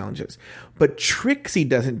kinds of challenges, but Trixie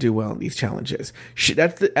doesn't do well in these challenges.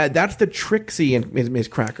 That's the Trixie in Ms.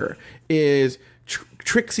 Cracker.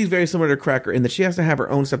 Trixie's very similar to Cracker in that she has to have her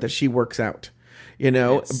own stuff that she works out. She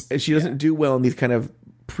doesn't do well in these kind of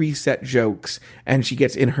preset jokes, and she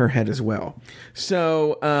gets in her head as well.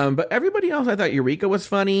 So, but everybody else, I thought Eureka was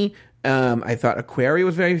funny. I thought Aquaria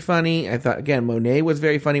was very funny. I thought, again, Monet was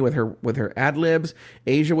very funny with her ad-libs.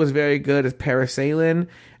 Asia was very good as Parasailing.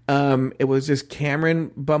 It was just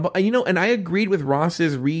Cameron Bumble. And I agreed with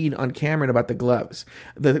Ross's read on Cameron about the gloves.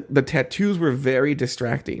 The tattoos were very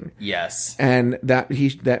distracting. Yes. And that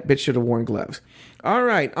bitch should have worn gloves. All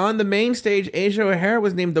right. On the main stage, Asia O'Hara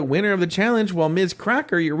was named the winner of the challenge, while Ms.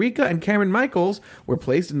 Cracker, Eureka, and Cameron Michaels were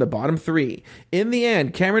placed in the bottom three. In the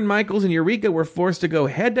end, Cameron Michaels and Eureka were forced to go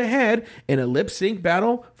head-to-head in a lip-sync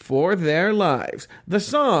battle for their lives. The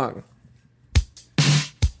song...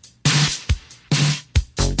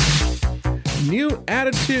 New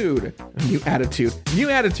Attitude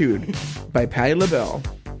by Patti LaBelle.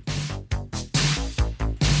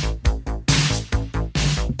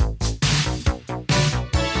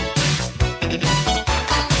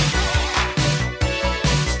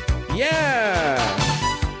 Yeah!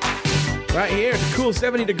 Right here, it's a cool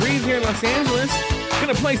 70 degrees here in Los Angeles.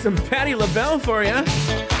 Gonna play some Patti LaBelle for you. Come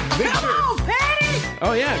on, Patti!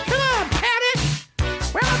 Oh yeah, come on, Patti!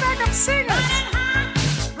 Where are my backup singers?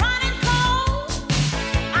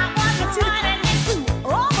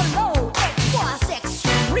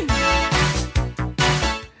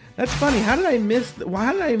 That's funny. How did I miss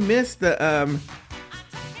the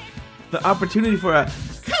opportunity for a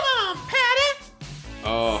 "Come on, Patti"?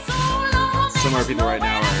 Oh, some more people right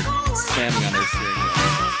now are slamming on their steering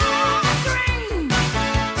wheel.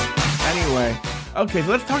 Anyway, okay, so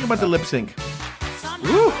let's talk about the lip sync.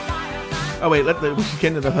 Woo! Oh wait, we should get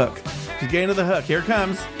into the hook. Let's get into the hook. Here it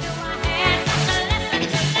comes.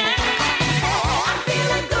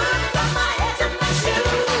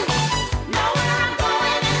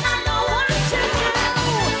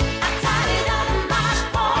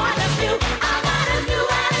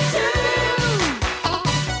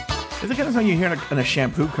 It's the kind of song you hear in a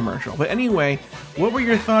shampoo commercial. But anyway, what were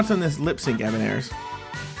your thoughts on this lip sync, Evan Ayres?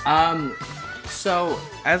 So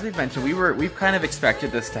as we've mentioned, we've kind of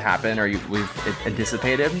expected this to happen, or we've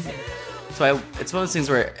anticipated. So it's one of those things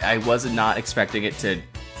where I was not expecting it to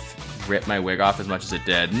rip my wig off as much as it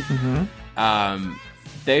did. Mm-hmm.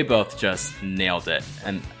 They both just nailed it.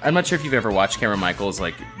 And I'm not sure if you've ever watched Cameron Michaels,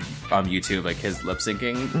 like, on YouTube, like, his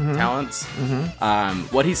lip-syncing talents.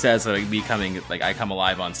 What he says, like, becoming, like, I come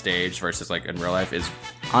alive on stage versus, like, in real life is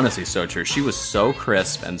honestly so true. She was so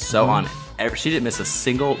crisp and so on. She didn't miss a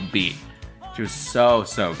single beat. She was so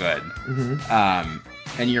good.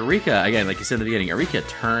 And Eureka, again, like you said in the beginning, Eureka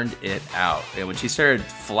turned it out. And when she started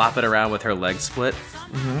flopping around with her leg split,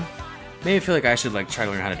 made me feel like I should, like, try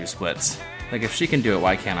to learn how to do splits. Like, if she can do it,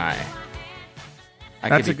 why can't I?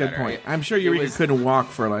 That's a good point. I'm sure Eureka couldn't walk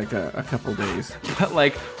for, like, a couple days. But,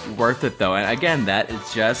 like, worth it, though. And, again, that it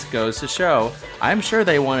just goes to show, I'm sure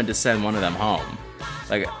they wanted to send one of them home.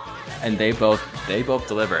 Like, and they both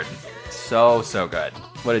delivered. So good.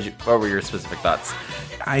 What were your specific thoughts?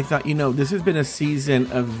 I thought, this has been a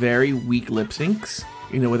season of very weak lip syncs,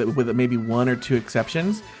 with maybe one or two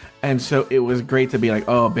exceptions. And so it was great to be like,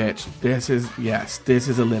 oh, bitch, this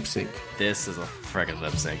is a lip sync. This is a freaking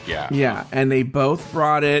lip sync, yeah. Yeah, and they both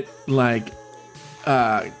brought it, like,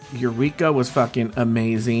 Eureka was fucking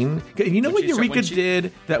amazing. You know what Eureka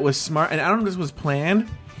did that was smart, and I don't know if this was planned,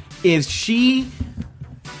 is she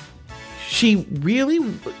really,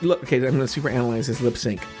 okay, I'm going to super analyze this lip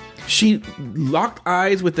sync. She locked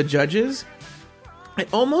eyes with the judges, and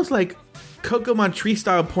almost like Coco Montrese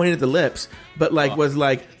style pointed at the lips, but was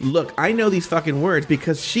like, look, I know these fucking words,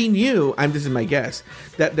 because she knew, this is my guess,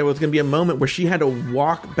 that there was going to be a moment where she had to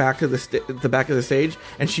walk back to the back of the stage,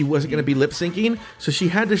 and she wasn't going to be lip syncing, so she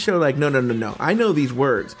had to show like, no, I know these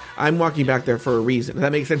words. I'm walking back there for a reason. Does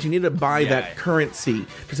that make sense? You need to buy that currency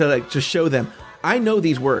to show them, I know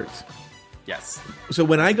these words. Yes. So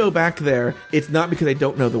when I go back there, it's not because I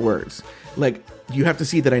don't know the words. Like, you have to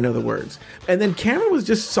see that I know the words. And then Cameron was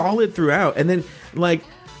just solid throughout. And then, like,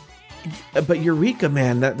 but Eureka,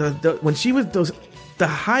 man, when she was the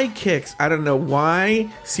high kicks, I don't know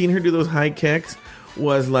why seeing her do those high kicks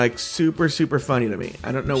was like super funny to me.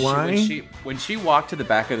 I don't know why. When she walked to the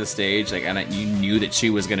back of the stage, like, and you knew that she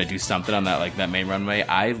was gonna do something on that, like, that main runway,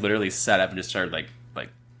 I literally sat up and just started like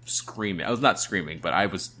screaming. I was not screaming, but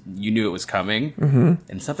you knew it was coming.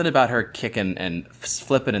 And something about her kicking and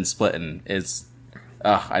flipping and splitting is,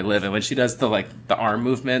 I live. And when she does the arm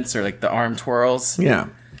movements or like the arm twirls,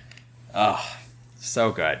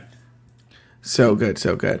 so good. So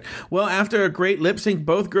good. Well, after a great lip sync,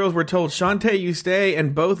 both girls were told, Shantae, you stay,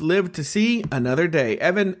 and both lived to see another day.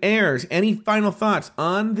 Evan Ayers, any final thoughts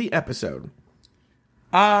on the episode?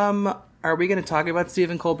 Are we going to talk about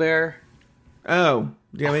Stephen Colbert? Oh,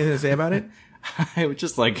 do you have anything to say about it? I was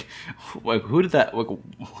just like, who did that?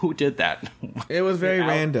 Who did that? It was very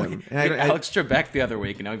random. Alex Trebek the other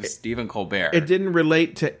week, and now it's Stephen Colbert. It didn't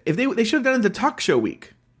relate to. If they should have done it the talk show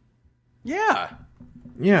week. Yeah.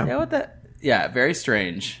 What that? Yeah, very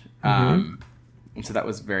strange. So that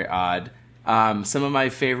was very odd. Some of my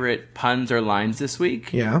favorite puns or lines this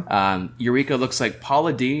week. Yeah. Eureka looks like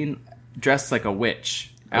Paula Deen dressed like a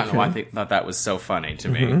witch. I don't know why I thought that was so funny to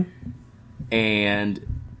me. And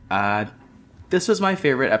this was my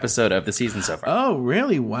favorite episode of the season so far. Oh,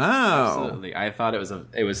 really? Wow. Absolutely. I thought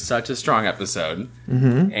it was such a strong episode.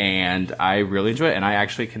 And I really enjoyed it. And I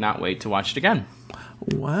actually cannot wait to watch it again.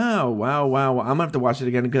 Wow. Well, I'm going to have to watch it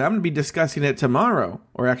again because I'm going to be discussing it tomorrow,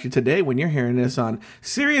 or actually today when you're hearing this, on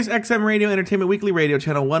Sirius XM Radio Entertainment Weekly Radio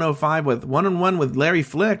Channel 105 with One-on-One with Larry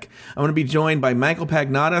Flick. I'm going to be joined by Michael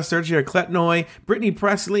Pagnotta, Sergio Kletnoy, Brittany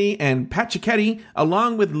Presley, and Pat Cicchetti,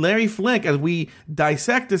 along with Larry Flick, as we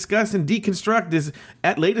dissect, discuss, and deconstruct this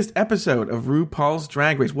latest episode of RuPaul's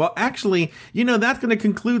Drag Race. Well, actually, that's going to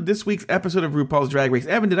conclude this week's episode of RuPaul's Drag Race.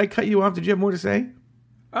 Evan, did I cut you off? Did you have more to say?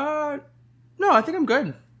 No, I think I'm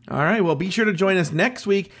good. All right, well, be sure to join us next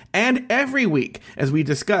week and every week as we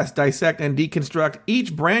discuss, dissect, and deconstruct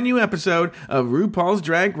each brand new episode of RuPaul's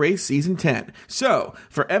Drag Race Season 10. So,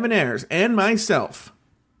 for Evan Ayers and myself,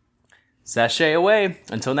 sashay away.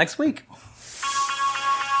 Until next week.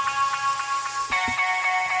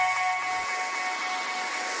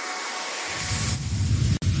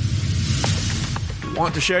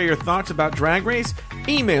 Want to share your thoughts about Drag Race?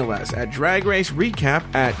 Email us at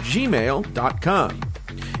dragracerecap@gmail.com.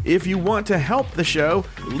 If you want to help the show,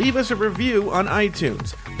 leave us a review on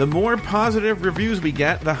iTunes. The more positive reviews we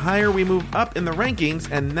get, the higher we move up in the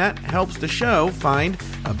rankings, and that helps the show find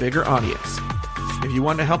a bigger audience. If you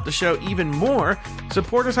want to help the show even more,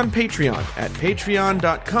 support us on Patreon at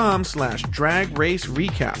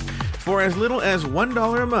patreon.com/dragracerecap. For as little as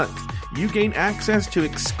 $1 a month, you gain access to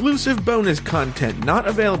exclusive bonus content not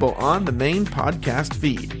available on the main podcast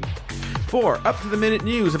feed. For up-to-the-minute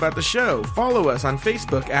news about the show, follow us on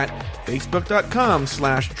Facebook at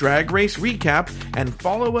facebook.com/dragracerecap and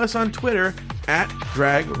follow us on Twitter at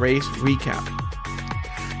Drag Race Recap.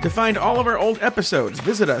 To find all of our old episodes,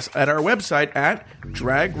 visit us at our website at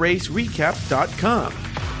dragracerecap.com.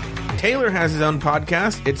 Taylor has his own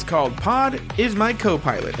podcast. It's called Pod Is My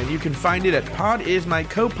Co-Pilot, and you can find it at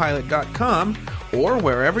podismycopilot.com or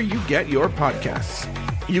wherever you get your podcasts.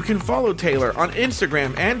 You can follow Taylor on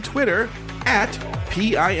Instagram and Twitter at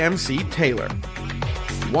PIMCTaylor.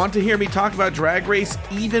 Want to hear me talk about Drag Race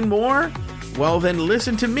even more? Well, then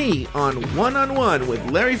listen to me on One-on-One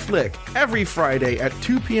with Larry Flick every Friday at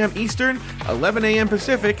 2 p.m. Eastern, 11 a.m.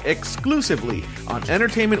 Pacific, exclusively on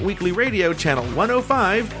Entertainment Weekly Radio, Channel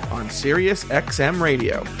 105 on Sirius XM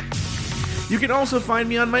Radio. You can also find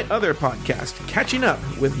me on my other podcast, Catching Up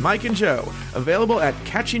with Mike and Joe, available at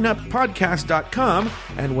catchinguppodcast.com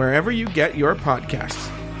and wherever you get your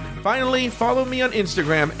podcasts. Finally, follow me on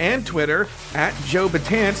Instagram and Twitter at Joe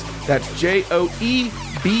Betance. That's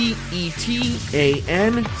JoeBetance.